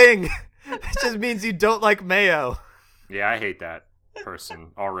not a thing. It just means you don't like mayo. Yeah, I hate that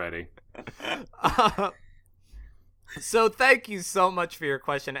person already. So thank you so much for your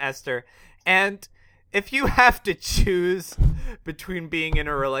question, Esther. And if you have to choose between being in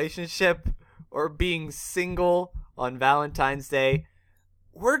a relationship or being single on Valentine's Day,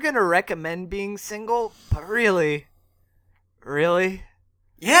 we're going to recommend being single, but really,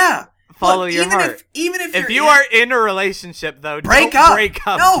 Yeah. follow Look, your even heart. Even if If you're you are in a relationship, though, Break don't up. break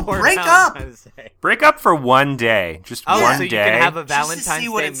up. No, for break up. Valentine's Day. Break up for 1 day. Just Oh, one so day. you can have a Just to Valentine's see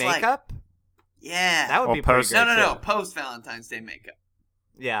what Day it's like. makeup? Yeah. That would Well, be pretty post- good. no. too. Post Valentine's Day makeup.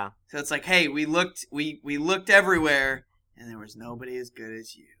 Yeah. So it's like, hey, we looked everywhere, and there was nobody as good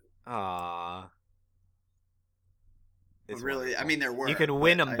as you. Aww. But really, I mean, there were. You could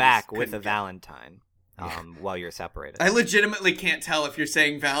win but them I back just with a couldn't get- Valentine. while you're separated. I legitimately can't tell if you're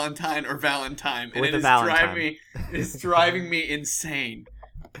saying Valentine or Valentine, and With it the Valentine. is driving me insane.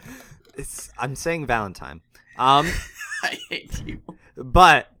 I'm saying Valentine. I hate you.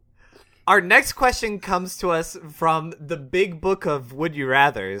 But our next question comes to us from the big book of Would You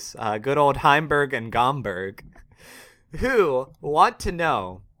Rathers, good old Heimberg and Gomberg, who want to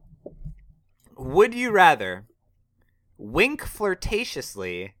know, would you rather wink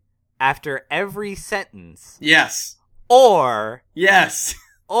flirtatiously after every sentence, Yes. or Yes.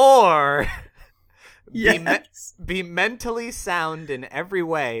 Yes. Be mentally sound in every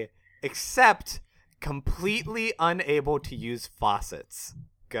way except completely unable to use faucets?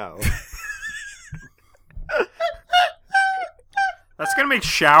 Go. That's gonna make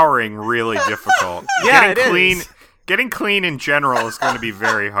showering really difficult. Yeah, getting it clean, is. Getting clean in general is going to be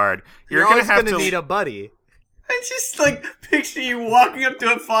very hard. You're gonna always have gonna to need a buddy. I just picture you walking up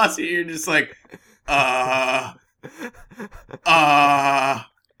to a faucet. You're just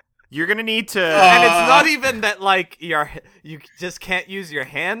You're gonna need to. And it's not even that you just can't use your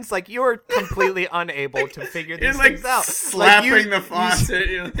hands. Like, you're completely unable to figure you're these things out. slapping the faucet.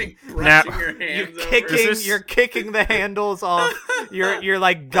 You're brushing your hands over. You're kicking the handles off. You're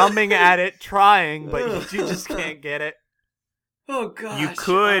like gumming at it, trying, but you just can't get it. Oh gosh. You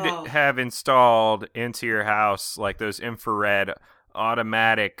could have installed into your house like those infrared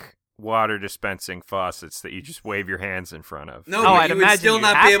automatic water dispensing faucets that you just wave your hands in front of. No, but I'd you would imagine still you'd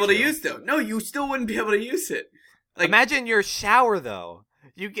not have be able to to. use them. No, you still wouldn't be able to use it. Imagine your shower though.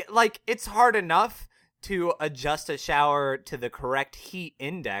 You get it's hard enough to adjust a shower to the correct heat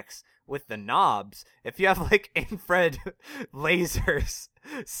index with the knobs. If you have infrared lasers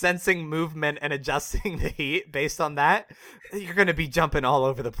sensing movement and adjusting the heat based on that, you're going to be jumping all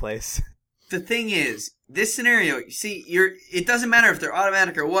over the place. The thing is, this scenario, you see, it doesn't matter if they're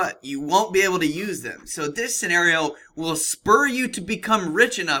automatic or what, you won't be able to use them. So this scenario will spur you to become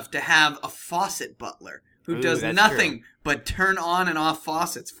rich enough to have a faucet butler who does that's nothing true. but turn on and off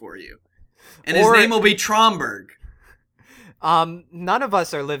faucets for you. And his name will be Tromberg. None of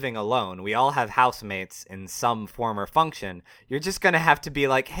us are living alone. We all have housemates in some form or function. You're just going to have to be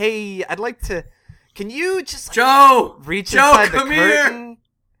like, hey, I'd like to, can you just Joe! reach Joe, inside the come here! curtain?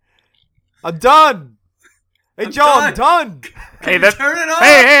 I'm done! Hey, Joe, I'm done! Hey, Turn it off!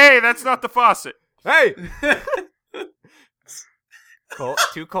 Hey, that's not the faucet. Hey! Cold,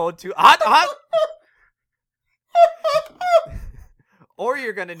 too hot! Or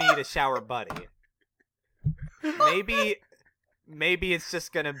you're gonna need a shower buddy. Maybe it's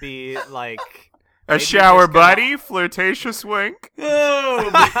just gonna be like A maybe shower just gonna- buddy, flirtatious wink.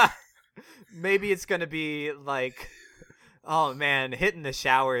 Oh, Maybe it's gonna be like, oh man, hitting the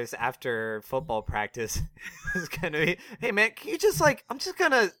showers after football practice is gonna be. Hey man, can you just I'm just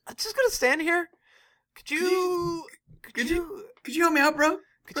gonna stand here. Could you help me out, bro?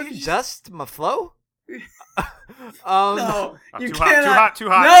 Could you adjust my flow? No, you Too cannot. too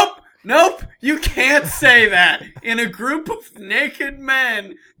hot. Nope. You can't say that in a group of naked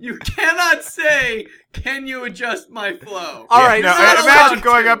men. You cannot say, "Can you adjust my flow?" All right, No, so not imagine allowed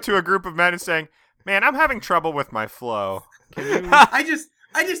going to. up to a group of men and saying, "Man, I'm having trouble with my flow." Can you? I just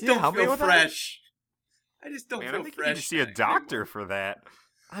you don't help me feel with that? fresh. I just don't Man, I feel think you fresh. need to see a doctor for that.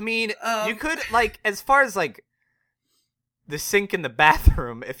 I mean, Um, you could as far as the sink in the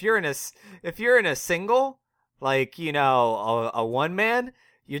bathroom. If you're in a single, a one man,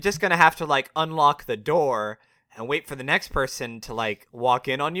 you're just gonna have to unlock the door and wait for the next person to walk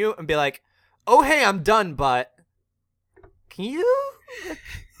in on you and be like, "Oh hey, I'm done, but can you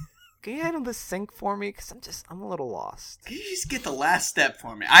handle this sink for me? Because I'm a little lost." Can you just get the last step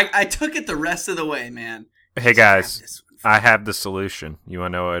for me? I took it the rest of the way, man. Hey Just guys, have this one. I have the solution. You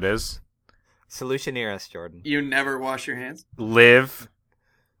want to know what it is? Solution near us, Jordan. You never wash your hands? Live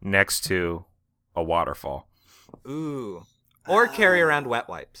next to a waterfall. Ooh, or carry around wet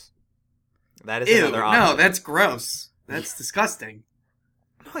wipes. That is Ew, another option. no, that's gross. That's disgusting.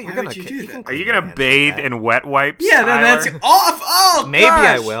 No, you're Why gonna would you do that? Are clean you your gonna hands bathe with that. in wet wipes? Yeah, then that's Tyler? off. Oh, Maybe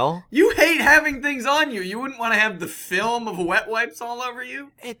I gosh. will. You hate having things on you. You wouldn't want to have the film of wet wipes all over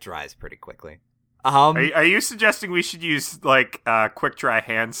you? It dries pretty quickly. Are you suggesting we should use quick dry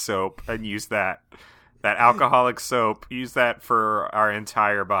hand soap and use that alcoholic soap? Use that for our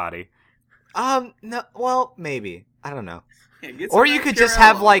entire body. No, well, maybe. I don't know. Yeah, get Or some you could Purell just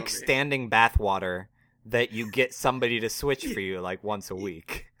have all over you. standing bath water that you get somebody to switch for you once a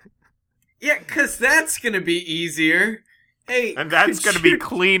week. Yeah, because that's going to be easier. Hey, And that's could going to be you-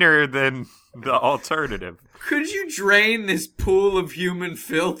 cleaner than the alternative. Could you drain this pool of human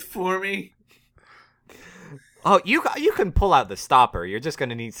filth for me? Oh, you can pull out the stopper. You're just going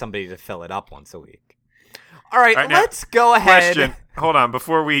to need somebody to fill it up once a week. All right, All right, now, let's go ahead. Question. Hold on,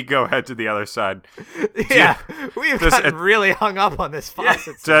 before we go ahead to the other side. Yeah, we've gotten really hung up on this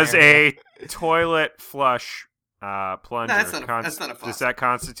faucet. Does a toilet flush plunger, that's not a faucet. Does that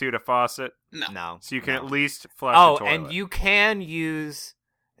constitute a faucet? No. So you can at least flush Oh, a toilet. and you can use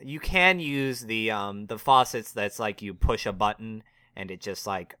the faucets that's like you push a button and it just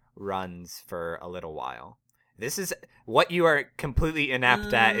like runs for a little while. This is what you are completely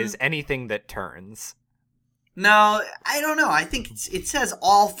inept at is anything that turns. No, I don't know. I think it says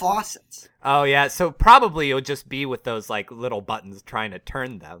all faucets. Oh yeah, so probably it'll just be with those like little buttons trying to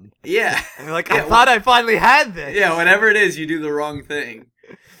turn them. Yeah. And you're like, I thought I finally had this. Yeah, whatever it is, you do the wrong thing.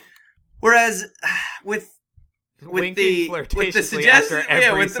 Whereas with the suggestion,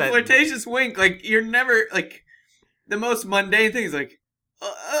 with the flirtatious wink, like you're never like the most mundane thing is like,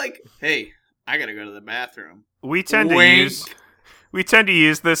 hey, I gotta go to the bathroom. We tend to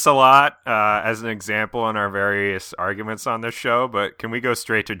use this a lot as an example in our various arguments on this show, but can we go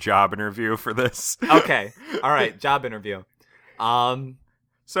straight to job interview for this? Okay. All right, job interview.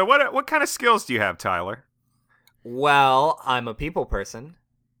 So what kind of skills do you have, Tyler? Well, I'm a people person.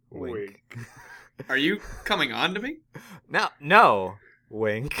 Wink. Are you coming on to me? No.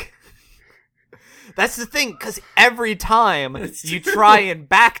 Wink. That's the thing, because every time you try and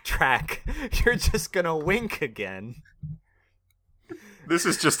backtrack, you're just gonna wink again. This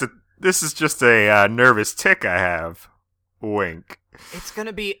is just a nervous tick I have. Wink. It's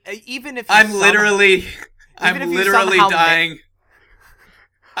gonna be even if I'm literally dying.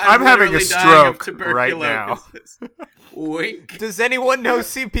 I'm having a stroke right now. Wink. Does anyone know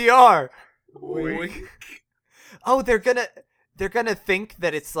CPR? Wink. Oh, they're gonna think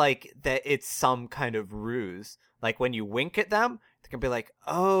that it's like that it's some kind of ruse. Like when you wink at them, they're gonna be like,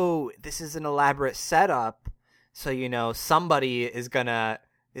 "Oh, this is an elaborate setup." So somebody is gonna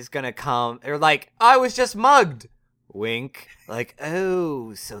come. Or like, I was just mugged. Wink. Like,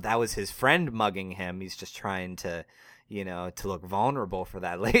 oh, so that was his friend mugging him. He's just trying to, to look vulnerable for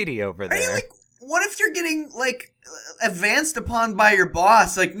that lady over there. Are you like, what if you're getting like advanced upon by your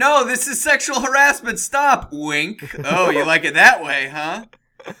boss? Like, no, this is sexual harassment. Stop. Wink. Oh, you like it that way, huh?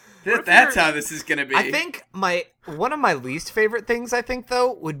 That's how this is gonna be. I think one of my least favorite things,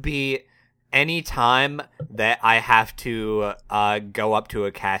 though, would be any time that I have to go up to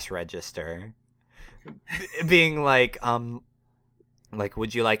a cash register, being like,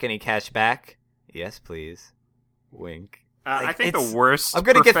 would you like any cash back? Yes, please. Wink. I think the worst. I'm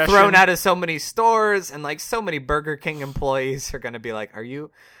gonna get thrown out of so many stores, and like so many Burger King employees are gonna be like, "Are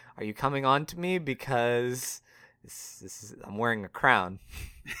you coming on to me because I'm wearing a crown?"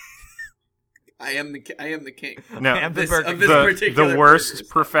 I am the king. No, the worst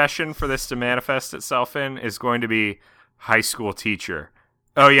profession for this to manifest itself in is going to be high school teacher.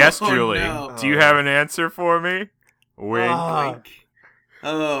 Oh yes, Julie. No. Do you have an answer for me? Wink. Wink.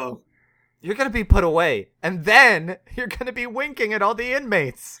 Oh. You're going to be put away, and then you're going to be winking at all the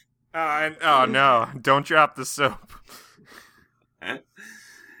inmates. Oh, no. Don't drop the soap.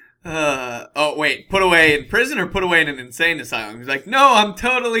 Oh, wait. Put away in prison or put away in an insane asylum? He's like, no, I'm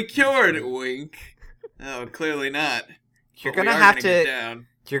totally cured. Wink. Oh, clearly not. You're going to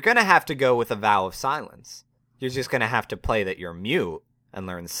have to go with a vow of silence. You're just going to have to play that you're mute and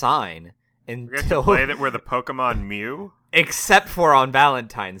learn sign until... We're going to play that we're the Pokemon Mew? Except for on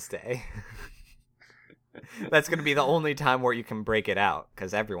Valentine's Day. That's going to be the only time where you can break it out,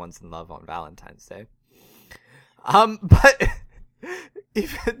 because everyone's in love on Valentine's Day. But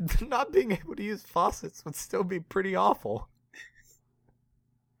even not being able to use faucets would still be pretty awful.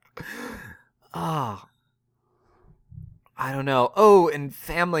 I don't know. Oh, and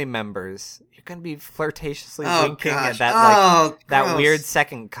family members. You're going to be flirtatiously winking at that weird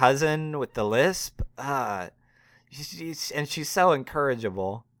second cousin with the lisp. She's so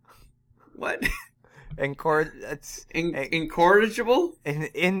incorrigible. What? Incorrigible?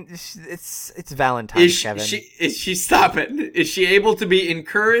 It's Valentine's, Kevin. Stop it. Is she able to be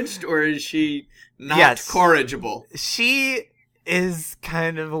encouraged, or is she not corrigible? She is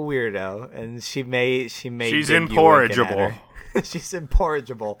kind of a weirdo, and she may. She's incorrigible. She's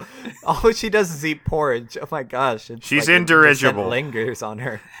incorrigible. All she does is eat porridge. Oh my gosh! She's indirigible. It lingers on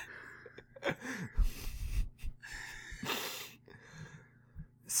her.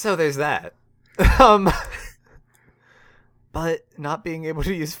 So there's that. But not being able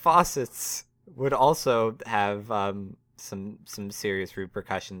to use faucets would also have some serious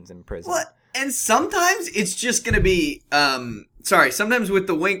repercussions in prison. What? And sometimes it's just going to be sometimes with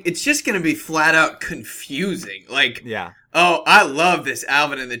the wink, it's just going to be flat out confusing. Like, yeah. Oh, I love this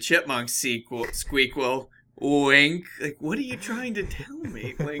Alvin and the Chipmunks squeakquel. Wink. Like, what are you trying to tell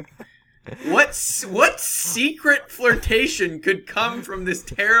me? Like, What secret flirtation could come from this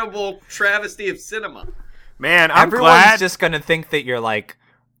terrible travesty of cinema? Man, I'm Everyone's glad. just gonna think that you're like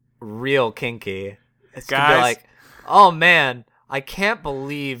real kinky. It's gonna be Guys. like, oh man, I can't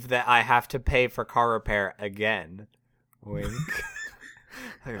believe that I have to pay for car repair again. Wink.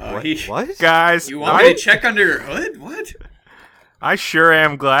 Like, what? Guys, You want me to check under your hood? What? I sure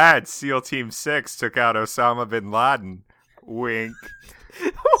am glad SEAL Team 6 took out Osama bin Laden. Wink.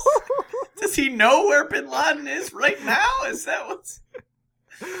 Does he know where Bin Laden is right now? Is that what's...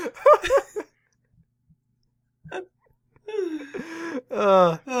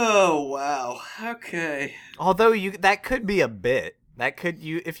 Oh, wow. Okay. Although that could be a bit. That could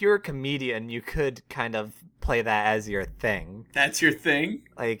if you're a comedian, you could kind of play that as your thing. That's your thing?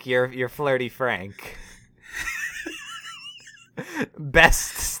 Like you're flirty Frank.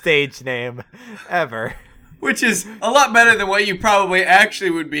 Best stage name ever. Which is a lot better than what you probably actually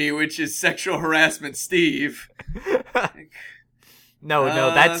would be, which is Sexual Harassment Steve. No,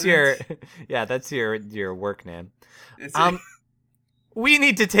 that's your that's your work name. We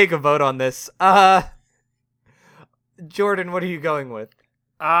need to take a vote on this. Jordan, what are you going with?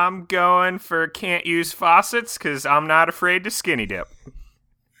 I'm going for can't use faucets because I'm not afraid to skinny dip.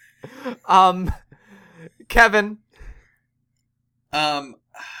 Kevin. I'm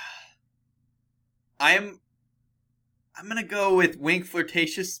gonna go with wink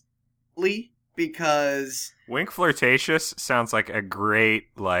flirtatiously because Wink Flirtatious sounds like a great,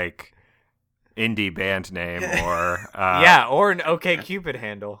 like, indie band name or... or an OK Cupid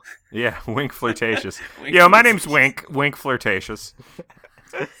handle. Yeah, Wink Flirtatious. Wink Yo, my name's Wink. Wink Flirtatious.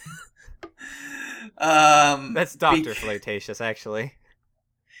 That's Dr. Flirtatious, actually.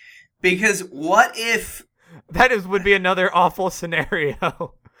 Because what if... That would be another awful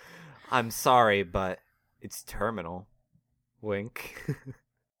scenario. I'm sorry, but it's terminal. Wink.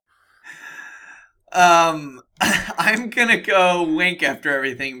 I'm gonna go wink after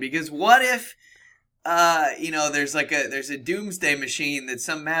everything because what if, there's a doomsday machine that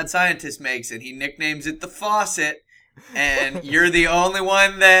some mad scientist makes and he nicknames it the faucet, and you're the only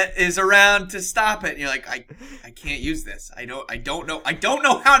one that is around to stop it. And you're like, I can't use this. I don't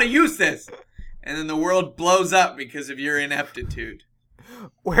know how to use this, and then the world blows up because of your ineptitude.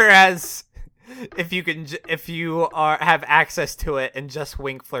 Whereas, if you have access to it and just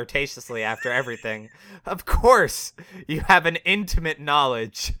wink flirtatiously after everything, of course you have an intimate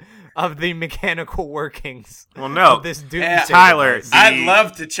knowledge of the mechanical workings. Well, no. Of this doomsday Tyler, device. I'd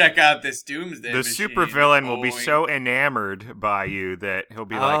love to check out this doomsday The machine. supervillain will be Boing. so enamored by you that he'll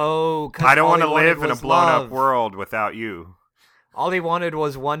be like, 'Cause I don't all want he to wanted live in a was blown-up love. world without you. All he wanted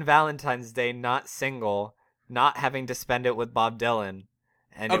was one Valentine's Day, not single, not having to spend it with Bob Dylan.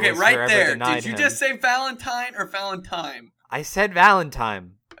 And Okay, it was right forever there. denied Did you him. just say Valentine or Valentine? I said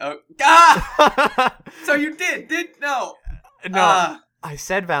Valentine. Oh, ah! So you did? No. No, I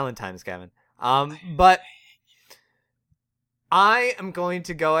said Valentine's, Kevin. But I am going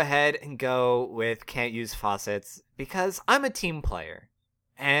to go ahead and go with can't use faucets because I'm a team player.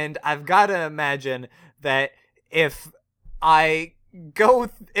 And I've got to imagine that if I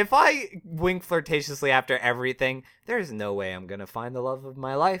wink flirtatiously after everything, there's no way I'm going to find the love of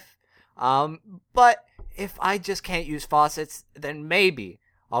my life. But if I just can't use faucets, then maybe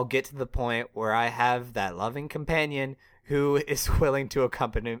I'll get to the point where I have that loving companion who is willing to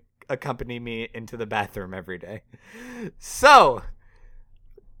accompany me into the bathroom every day. So,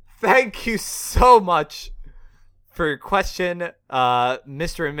 thank you so much for your question,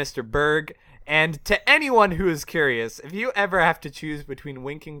 Mr. and Mr. Berg. And to anyone who is curious, if you ever have to choose between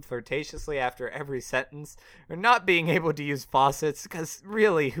winking flirtatiously after every sentence or not being able to use faucets, because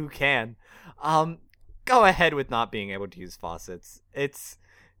really, who can? Go ahead with not being able to use faucets. It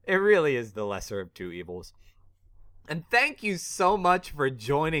really is the lesser of two evils. And thank you so much for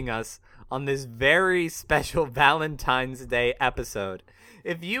joining us on this very special Valentine's Day episode.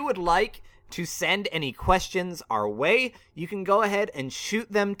 If you would like to send any questions our way, you can go ahead and shoot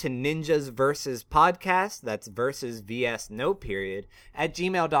them to Ninjas Versus Podcast. That's versus VS no period at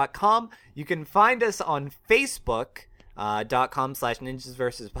gmail.com. You can find us on Facebook. .com/Ninjas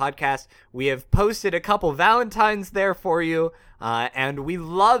Versus Podcast. We have posted a couple Valentines there for you, and we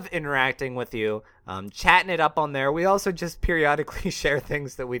love interacting with you, chatting it up on there. We also just periodically share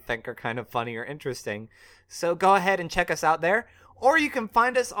things that we think are kind of funny or interesting. So go ahead and check us out there, or you can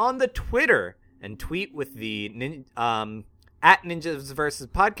find us on the Twitter and tweet with the at Ninjas Versus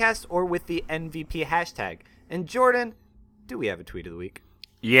Podcast or with the NVP hashtag. And Jordan, do we have a tweet of the week?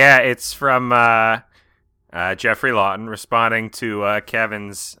 Yeah, it's from Jeffrey Lawton responding to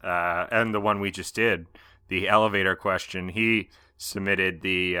Kevin's and the one we just did, the elevator question. He submitted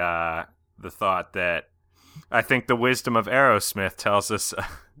the thought that I think the wisdom of Aerosmith tells us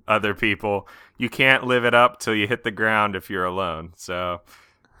other people you can't live it up till you hit the ground if you're alone. So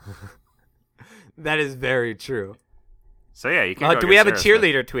that is very true. So yeah, you can. Do we have a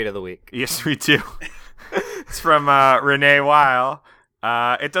cheerleader tweet of the week? Yes, we do. It's from Renee Weil.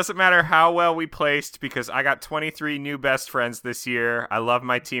 It doesn't matter how well we placed because I got 23 new best friends this year. I love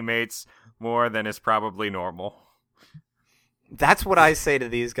my teammates more than is probably normal. That's what I say to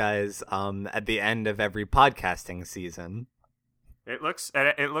these guys at the end of every podcasting season. It looks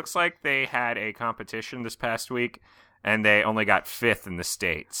like they had a competition this past week, and they only got 5th in the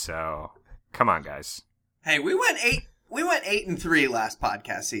state. So, come on, guys. Hey, we went 8-3 last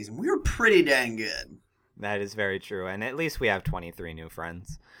podcast season. We were pretty dang good. That is very true, and at least we have 23 new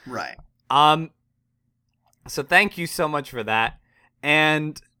friends. Right. So thank you so much for that,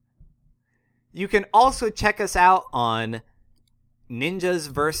 and you can also check us out on Ninjas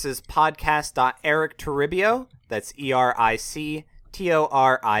vs. Podcast.Eric Toribio. That's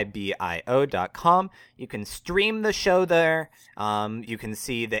EricToribio.com. You can stream the show there. You can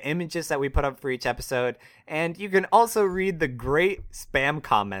see the images that we put up for each episode. And you can also read the great spam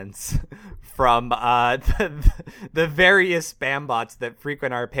comments from the various spam bots that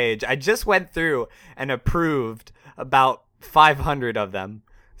frequent our page. I just went through and approved about 500 of them.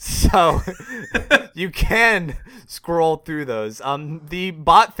 So you can scroll through those. The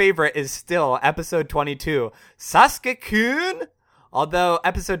bot favorite is still episode 22, Sasuke-kun. Although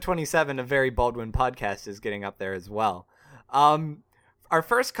episode 27 of Very Baldwin Podcast is getting up there as well. Our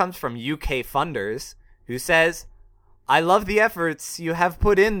first comes from UK Funders, who says, I love the efforts you have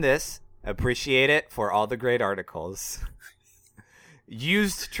put in this. Appreciate it for all the great articles.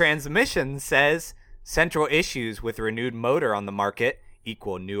 Used Transmission says, central issues with renewed motor on the market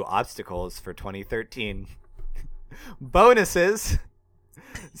equal new obstacles for 2013. Bonuses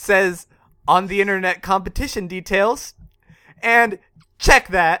says, on the internet competition details. And check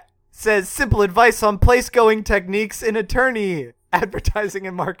that says, simple advice on place going techniques in attorney, advertising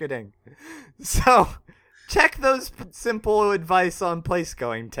and marketing. So check those simple advice on place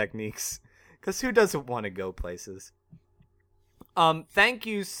going techniques, because who doesn't want to go places? Thank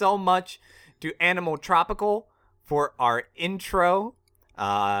you so much to Animal Tropical for our intro,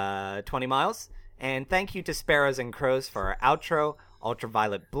 20 miles. And thank you to Sparrows and Crows for our outro,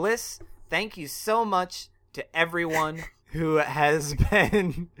 Ultraviolet Bliss. Thank you so much to everyone who has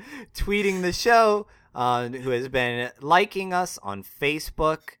been tweeting the show, who has been liking us on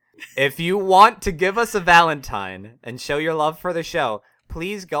Facebook. If you want to give us a Valentine and show your love for the show,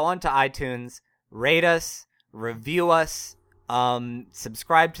 please go onto iTunes, rate us, review us,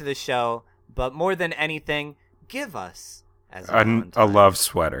 subscribe to the show, but more than anything, give us a love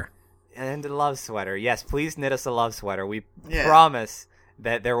sweater. And a love sweater. Yes, please knit us a love sweater. We promise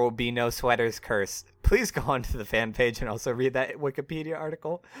that there will be no sweaters curse. Please go onto the fan page and also read that Wikipedia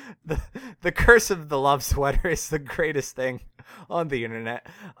article. The curse of the love sweater is the greatest thing on the internet.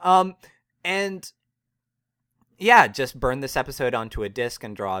 And yeah, just burn this episode onto a disc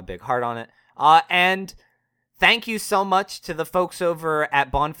and draw a big heart on it. And thank you so much to the folks over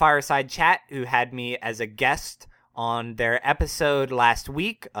at Bonfireside Chat who had me as a guest on their episode last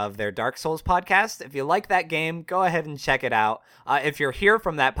week of their Dark Souls podcast. If you like that game, go ahead and check it out. If you're here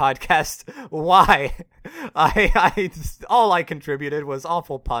from that podcast, why? All I contributed was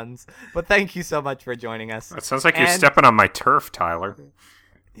awful puns, but thank you so much for joining us. That sounds like you're stepping on my turf, Tyler.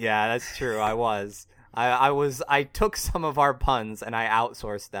 Yeah, that's true. I was. I took some of our puns and I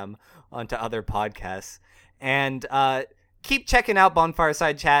outsourced them onto other podcasts. And keep checking out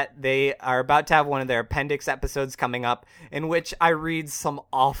Bonfireside Chat. They are about to have one of their appendix episodes coming up in which I read some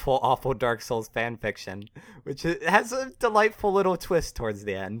awful, awful Dark Souls fan fiction, which has a delightful little twist towards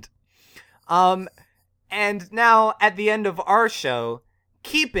the end. And now, at the end of our show,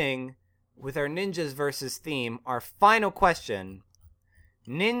 keeping with our Ninjas versus theme, our final question,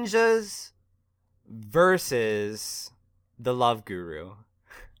 Ninjas versus the Love Guru.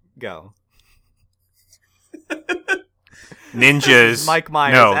 Go. Ninjas. Mike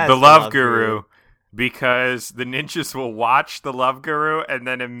Myers. No, the Love Guru, because the ninjas will watch the Love Guru and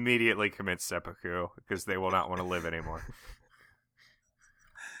then immediately commit seppuku because they will not want to live anymore.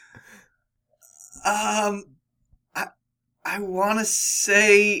 I want to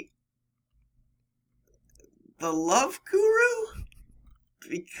say the Love Guru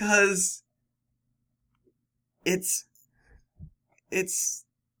because it's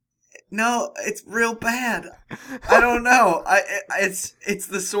real bad. I don't know. It's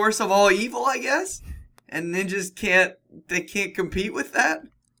the source of all evil, I guess. And ninjas can't compete with that.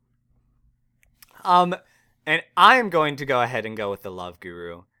 And I am going to go ahead and go with the Love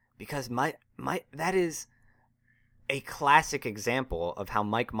Guru because that is a classic example of how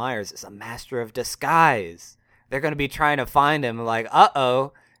Mike Myers is a master of disguise. They're going to be trying to find him like,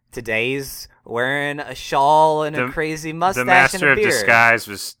 uh-oh, today's wearing a shawl and a crazy mustache The master and a of beard. disguise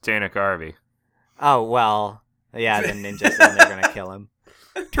was Dana Carvey. Oh, well, yeah, the ninjas, and they're going to kill him.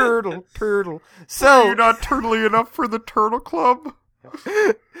 Turtle. So You're not turtly enough for the Turtle Club?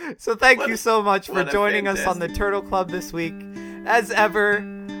 So thank you so much for what a joining us on the fantastic- Turtle Club this week. As ever,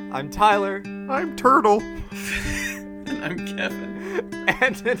 I'm Tyler, I'm Turtle. And I'm Kevin.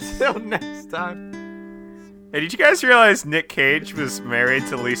 and until next time. Hey, did you guys realize Nick Cage was married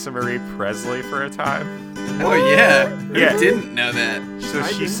to Lisa Marie Presley for a time? Oh yeah. Who Yeah. didn't know that? So I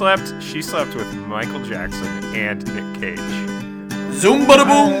she didn't. slept with Michael Jackson and Nick Cage. Zoom bada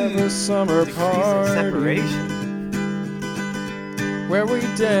Have boom. a summer Degrees of party separation. where we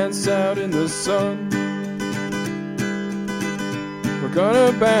dance out in the sun. We're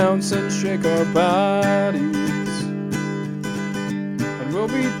gonna bounce and shake our bodies, and we'll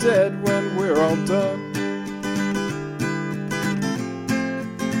be dead when we're all done.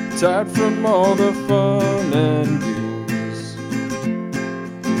 Tired from all the fun and games,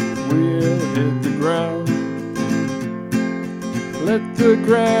 we'll hit the ground. Let the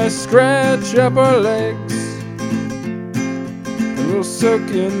grass scratch up our legs, and we'll soak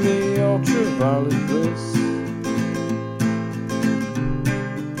in the ultraviolet bliss.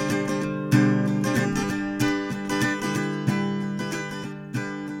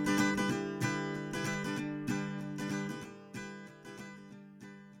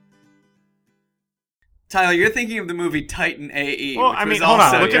 Tyler, you're thinking of the movie Titan AE. Well, which I mean, was hold on.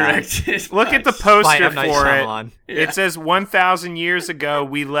 also Look at directed Look by- at the By poster M. Night for it. Shyamalan. Yeah. It says 1,000 years ago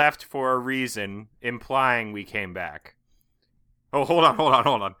we left for a reason, implying we came back. Oh, hold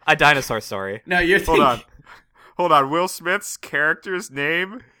on. A dinosaur story. No, you're thinking. Hold on. Will Smith's character's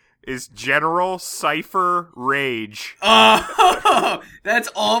name is General Cypher Rage. Oh, that's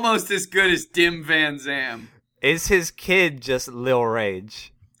almost as good as Dim Van Zam. Is his kid just Lil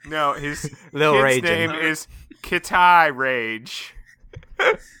Rage? No, his Lil kid's Ragin'. name is Kitai Rage.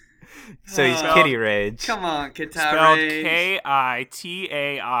 So he's Oh. Kitty Rage. Come on, Kitai Spelled Rage.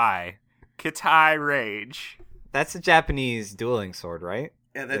 Kitai. Kitai Rage. That's a Japanese dueling sword, right?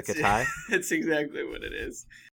 Yeah, that's the Kitai? that's exactly what it is.